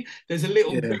effortlessly. There's a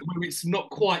little yeah, bit where it's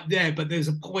not quite there, but there's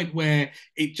a point where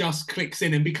it just clicks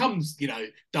in and becomes,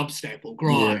 dubstep or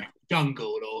grime, yeah,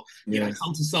 jungle, or yeah,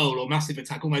 soul to soul or massive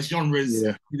attack, almost genres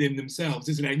yeah. within themselves,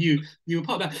 isn't it? And you were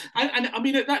part of that. And I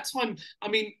mean, at that time, I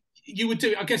mean, you would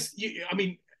do, I guess, I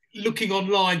mean, looking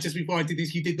online just before I did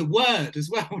this, you did The Word as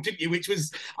well, didn't you? Which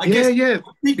was, I Yeah, guess, yeah. a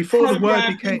big Before the word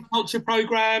program, big became culture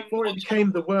program before it on Channel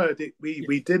became the 4. word,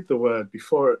 we did the word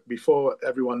before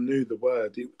everyone knew the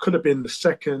word. It could have been the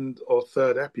second or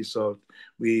third episode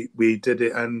we did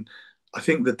it, and I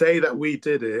think the day that we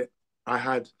did it, I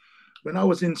had when I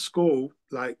was in school,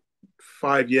 like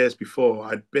 5 years before,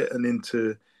 I'd bitten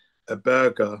into a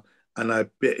burger and I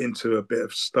bit into a bit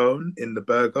of stone in the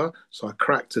burger, so I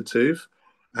cracked a tooth,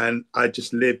 and I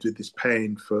just lived with this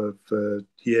pain for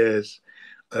years.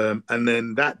 And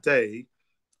then that day,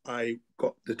 I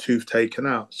got the tooth taken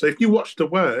out. So if you watch the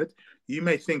word, you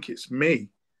may think it's me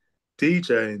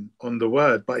DJing on the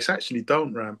word, but it's actually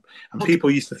Don't Ramp. And Okay.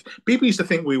 people used to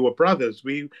think we were brothers.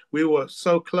 We were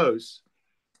so close,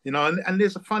 and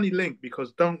there's a funny link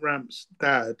because Don't Ramp's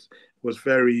dad was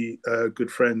very good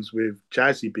friends with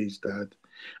Jazzy B's dad.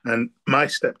 And my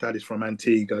stepdad is from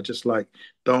Antigua, just like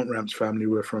Don't Ramp's family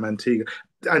were from Antigua.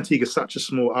 Antigua's such a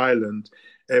small island.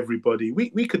 Everybody,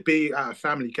 we could be at a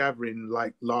family gathering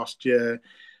like last year,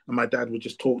 and my dad would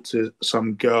just talk to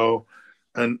some girl,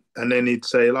 and then he'd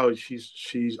say, "Oh,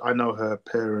 she's I know her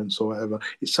parents or whatever."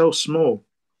 It's so small,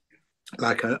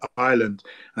 like an island,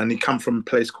 and he come from a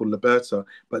place called Liberta.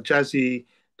 But Jazzy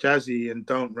and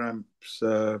Don't Ramp's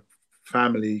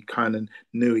family kind of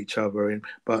knew each other,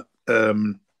 but I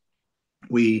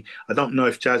don't know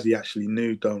if Jazzy actually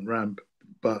knew Don't Ramp,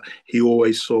 but he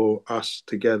always saw us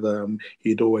together, and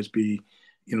he'd always be,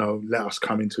 let us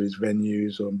come into his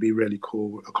venues and be really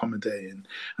cool, accommodating,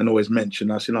 and always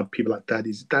mention us. People like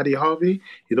Daddy Harvey.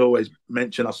 He'd always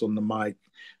mention us on the mic,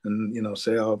 and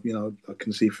say, "Oh, I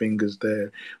can see fingers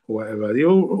there," or whatever. They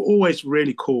always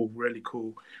really cool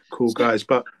So, guys.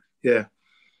 But yeah,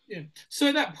 yeah. So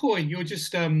at that point, you're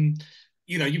just,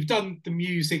 you've done the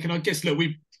music, and I guess, look,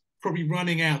 we're probably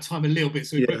running out of time a little bit,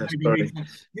 so we yeah, maybe need sorry,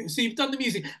 to. So you've done the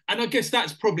music, and I guess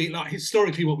that's probably like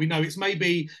historically what we know. It's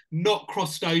maybe not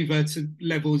crossed over to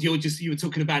levels. You were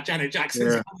talking about Janet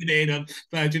Jackson's yeah, coming in and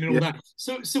Virgin and all yeah. that.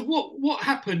 So what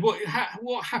happened?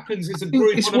 What happens as a Think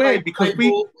group it's on a major weird because we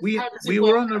label? we How does it we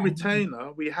work were on a out?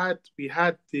 retainer. We had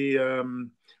the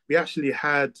we actually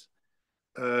had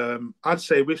I'd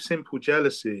say with Simple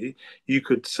Jealousy, you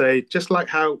could say just like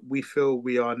how we feel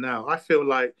we are now. I feel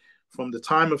like from the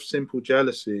time of Simple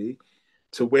Jealousy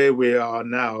to where we are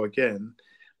now again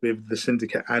with the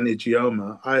Syndicate and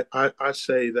Idioma, I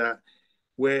say that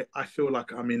where I feel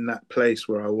like I'm in that place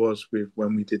where I was with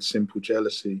when we did Simple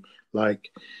Jealousy.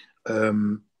 Like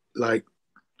um like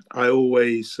I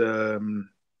always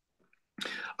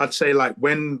I'd say like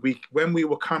when we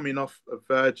were coming off of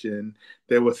Virgin,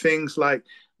 there were things like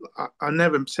I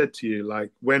never said to you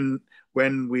like when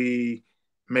we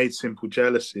made Simple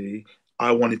Jealousy,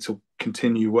 I wanted to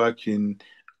continue working.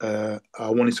 I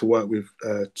wanted to work with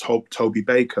Toby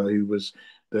Baker, who was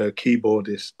the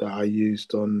keyboardist that I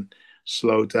used on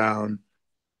Slow Down,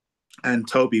 and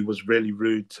Toby was really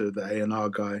rude to the A&R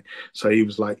guy. So he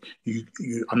was like,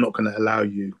 I'm not going to allow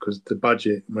you because the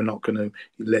budget, we're not going to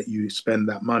let you spend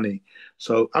that money.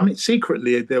 So, I mean,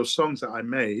 secretly, there were songs that I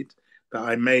made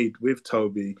with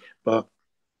Toby, but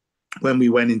when we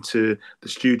went into the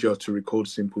studio to record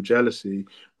Simple Jealousy,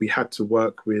 we had to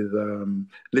work with,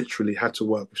 literally had to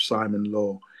work with Simon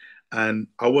Law. And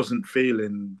I wasn't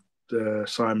feeling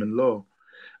Simon Law.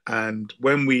 And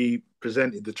when we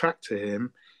presented the track to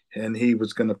him and he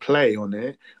was going to play on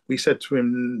it, we said to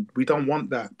him, we don't want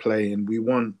that playing. We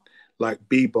want like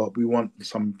bebop. We want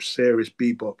some serious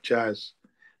bebop jazz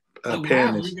Oh wow, you're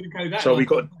pianist. going to go that So we like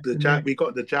got the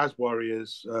yeah. Jazz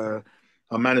Warriors. Our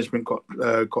management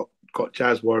got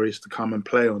Jazz Warriors to come and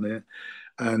play on it,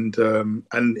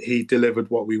 and he delivered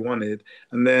what we wanted.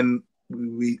 And then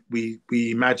we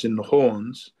imagined the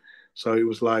horns, so it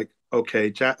was like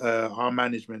okay, our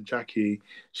management Jackie,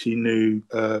 she knew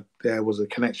there was a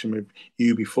connection with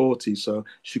UB40, so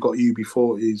she got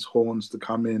UB40's horns to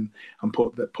come in and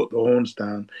put the horns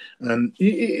down, and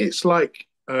it's like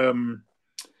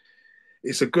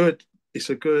it's a good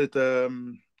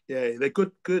yeah, they're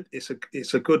good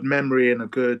it's a good memory and a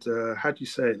good how do you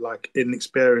say it, like an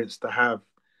experience to have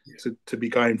to be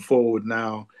going forward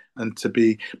now and to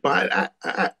be. But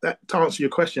to answer your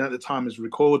question, at the time as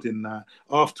recording that,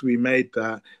 after we made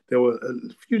that, there were a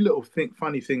few little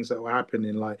funny things that were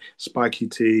happening, like Spikey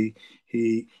T.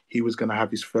 He was going to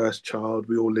have his first child.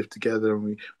 We all lived together, and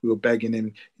we were begging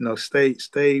him, stay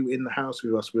in the house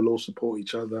with us. We'll all support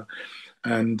each other.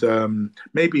 And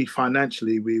maybe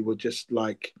financially, we were just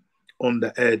like on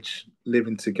the edge,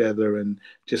 living together and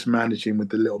just managing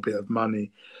with a little bit of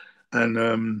money.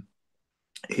 And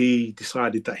he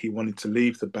decided that he wanted to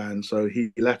leave the band, so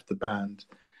he left the band.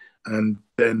 And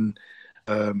then,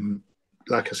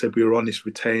 like I said, we were on this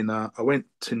retainer. I went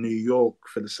to New York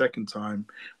for the second time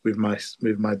with my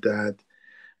dad,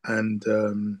 and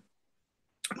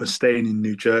was staying in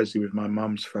New Jersey with my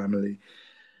mum's family.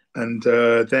 And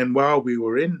then while we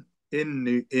were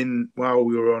while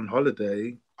we were on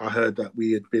holiday, I heard that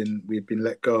we'd been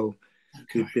let go.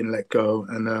 Okay. We've been let go,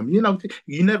 and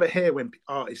you never hear when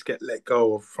artists get let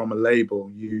go from a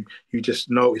label. You just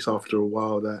notice after a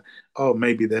while that, oh,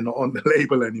 maybe they're not on the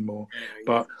label anymore. Yeah.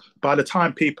 But by the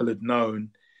time people had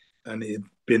known, and it had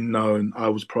been known, I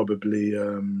was probably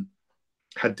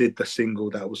had did the single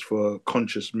that was for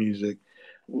Conscious Music.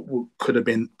 Could have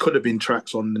been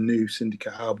tracks on the new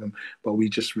Sindecut album, but we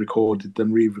just re-recorded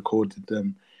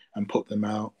them, and put them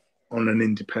out on an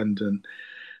independent.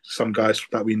 Some guys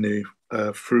that we knew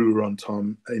through Ron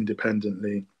Tom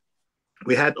independently.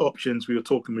 We had options. We were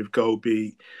talking with Go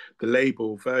Beat, the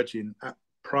label Virgin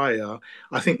prior.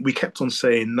 I think we kept on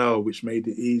saying no, which made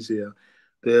it easier.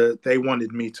 They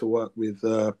wanted me to work with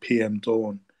PM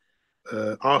Dawn.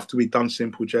 After we'd done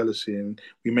Simple Jealousy, and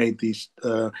we made these,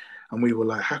 and we were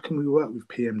like, how can we work with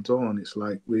PM Dawn? It's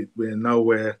like we're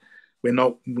nowhere in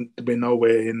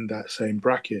that same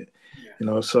bracket,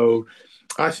 So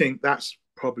I think that's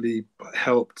probably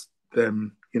helped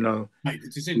them, Make the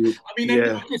decision. I mean,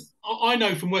 yeah. I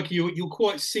know from working, you're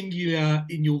quite singular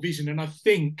in your vision, and I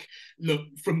think, look,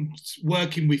 from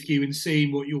working with you and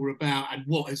seeing what you're about and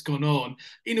what has gone on,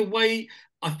 in a way,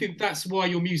 I think that's why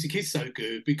your music is so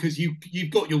good, because you've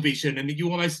got your vision, and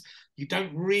you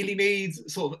don't really need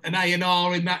sort of an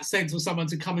A&R in that sense, or someone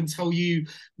to come and tell you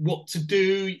what to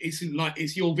do. It's like,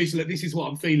 it's your vision, that this is what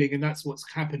I'm feeling and that's what's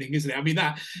happening, isn't it? I mean,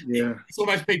 it's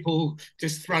almost people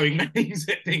just throwing names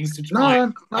at things to try.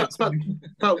 No,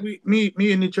 but me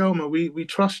and Nijoma, we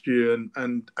trust you,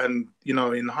 and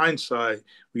in hindsight,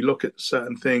 we look at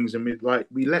certain things and we got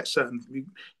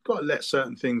to let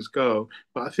certain things go.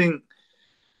 But I think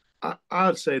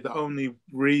I'd say the only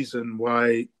reason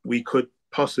why we could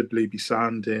possibly be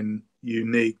sounding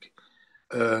unique,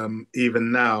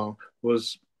 even now,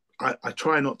 was I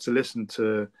try not to listen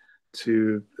to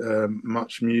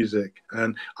much music,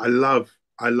 and I love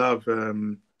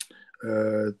the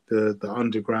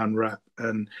underground rap.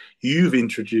 And you've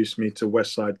introduced me to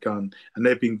West Side Gun, and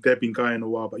they've been going a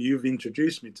while, but you've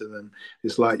introduced me to them.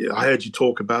 It's like I heard you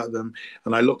talk about them,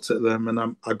 and I looked at them, and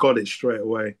I got it straight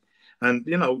away. And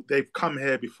they've come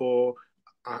here before.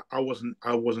 I wasn't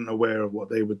aware of what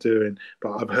they were doing,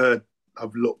 but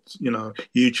I've looked,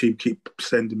 YouTube keep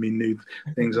sending me new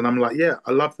things, and I'm like, yeah,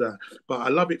 I love that, but I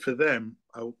love it for them.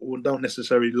 I don't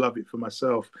necessarily love it for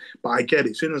myself, but I get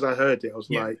it. As soon as I heard it, I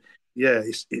was like, yeah,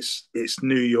 it's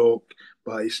New York,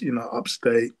 but it's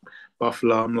upstate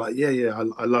Buffalo. I'm like, yeah,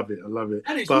 I love it.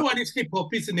 And it's hip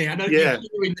hop, isn't it? I know you're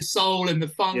hearing the soul and the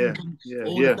funk and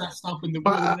all of that stuff.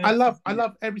 But I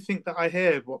love everything that I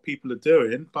hear, what people are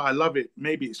doing, but I love it.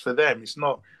 Maybe it's for them. It's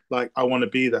not like I want to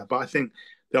be that. But I think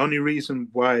the only reason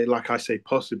why, like I say,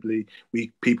 possibly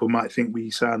people might think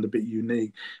we sound a bit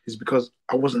unique is because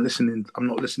I'm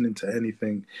not listening to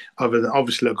anything other than,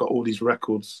 obviously I've got all these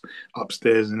records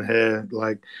upstairs in here,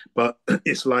 but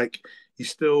it's like, you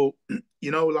still,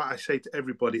 like I say to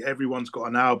everybody, everyone's got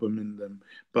an album in them,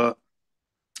 but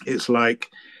it's like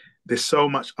there's so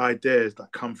much ideas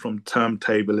that come from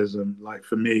turntablism, like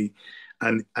for me,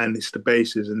 and it's the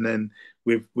basses, and then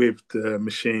with the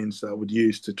machines that I would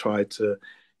use to try to,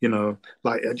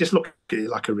 like, just look at it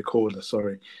like a recorder.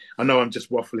 Sorry, I know I'm just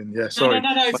waffling. Yeah, sorry. No.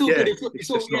 It's all good. It's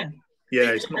all not.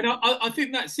 Yeah, it's not. And I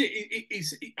think that's it.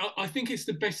 I think it's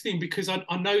the best thing, because I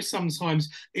know sometimes,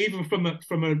 even from a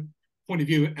point of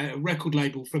view, a record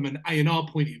label, from an A&R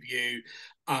point of view,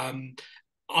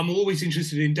 I'm always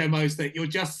interested in demos that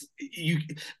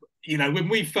when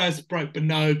we first broke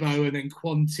Bonobo and then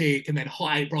Quantic and then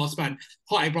Hot 8 Brass Band,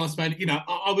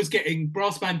 I was getting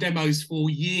brass band demos for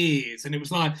years, and it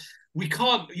was like, we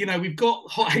can't, we've got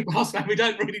Hot 8 Brass Band, we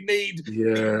don't really need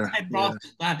 10 brass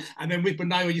band. And then with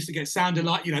Bonobo, I used to get sound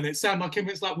alike, that sound like him.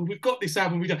 It's like, well, we've got this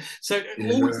album, we don't. So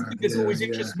always the thing that's always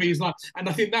interested me is like, and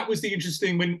I think that was the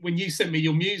interesting, when you sent me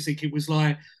your music, it was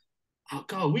like, oh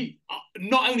God, we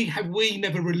not only have we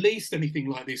never released anything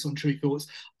like this on Tru Thoughts,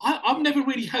 I've never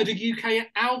really heard a UK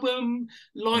album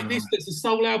like Wow, this. That's a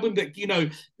soul album that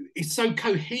is so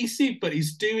cohesive, but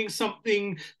is doing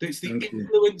something that's the thank you.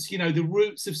 influence, the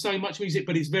roots of so much music,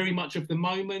 but it's very much of the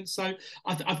moment. So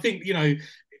I think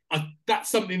that's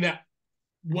something that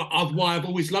why I've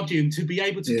always loved you, and to be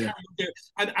able to Yeah, carry on doing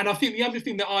it. And I think the other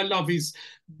thing that I love is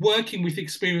working with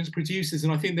experienced producers.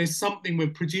 And I think there's something where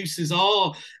producers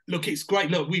are, look, it's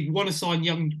great. Look, we want to sign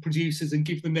young producers and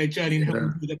give them their journey and help yeah.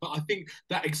 them do that. But I think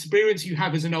that experience you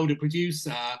have as an older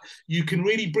producer, you can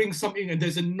really bring something, and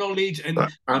there's a knowledge and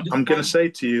But I'm going to understanding.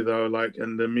 say to you though, like,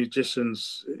 and the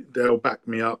musicians, they'll back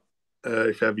me up.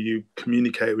 If ever you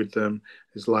communicate with them,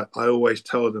 it's like I always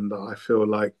tell them that I feel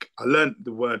like I learned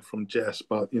the word from Jess,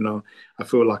 but I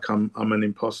feel like I'm an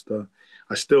imposter.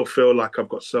 I still feel like I've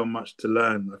got so much to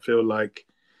learn. I feel like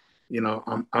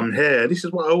I'm here. This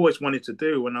is what I always wanted to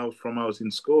do when I was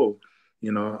in school.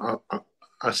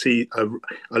 I see,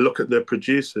 I look at the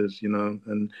producers,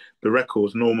 and the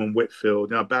records, Norman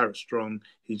Whitfield, Barrett Strong,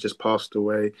 he just passed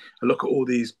away. I look at all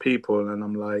these people and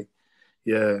I'm like,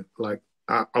 yeah, like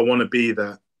I want to be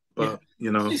that, Yeah. but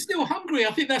You're still hungry.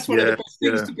 I think that's one of the yeah, best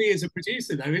things yeah, to be as a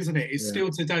producer, though, isn't it? Is yeah. still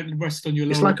to don't rest on your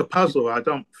It's laurels. like a puzzle. I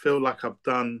don't feel like I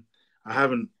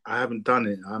haven't done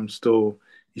it.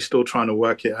 You're still trying to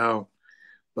work it out,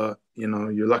 but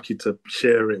you're lucky to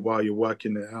share it while you're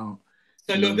working it out,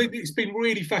 So you look, know. it's been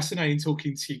really fascinating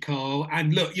talking to you, Carl.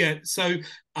 And look, yeah, so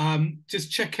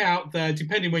just check out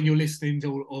depending when you're listening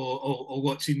or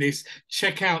watching this,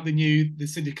 check out the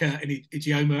Sindecut and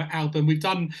Idioma album. We've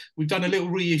done a little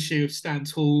reissue of Stan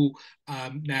Hall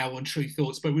now on Tru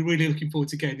Thoughts, but we're really looking forward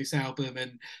to getting this album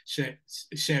and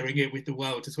sharing it with the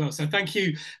world as well. So thank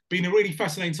you, been a really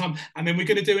fascinating time. And then we're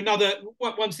going to do another,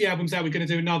 once the album's out, we're going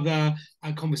to do another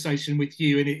conversation with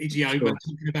you and Idioma, Sure.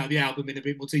 talking about the album in a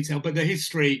bit more detail. But the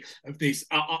history of this,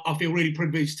 I feel really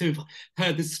privileged to have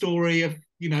heard the story of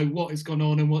what has gone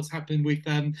on and what's happened with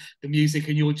the music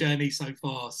and your journey so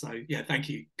far. So yeah, thank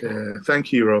you, Carl. Yeah.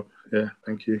 Thank you, Rob. Yeah.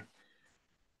 Thank you.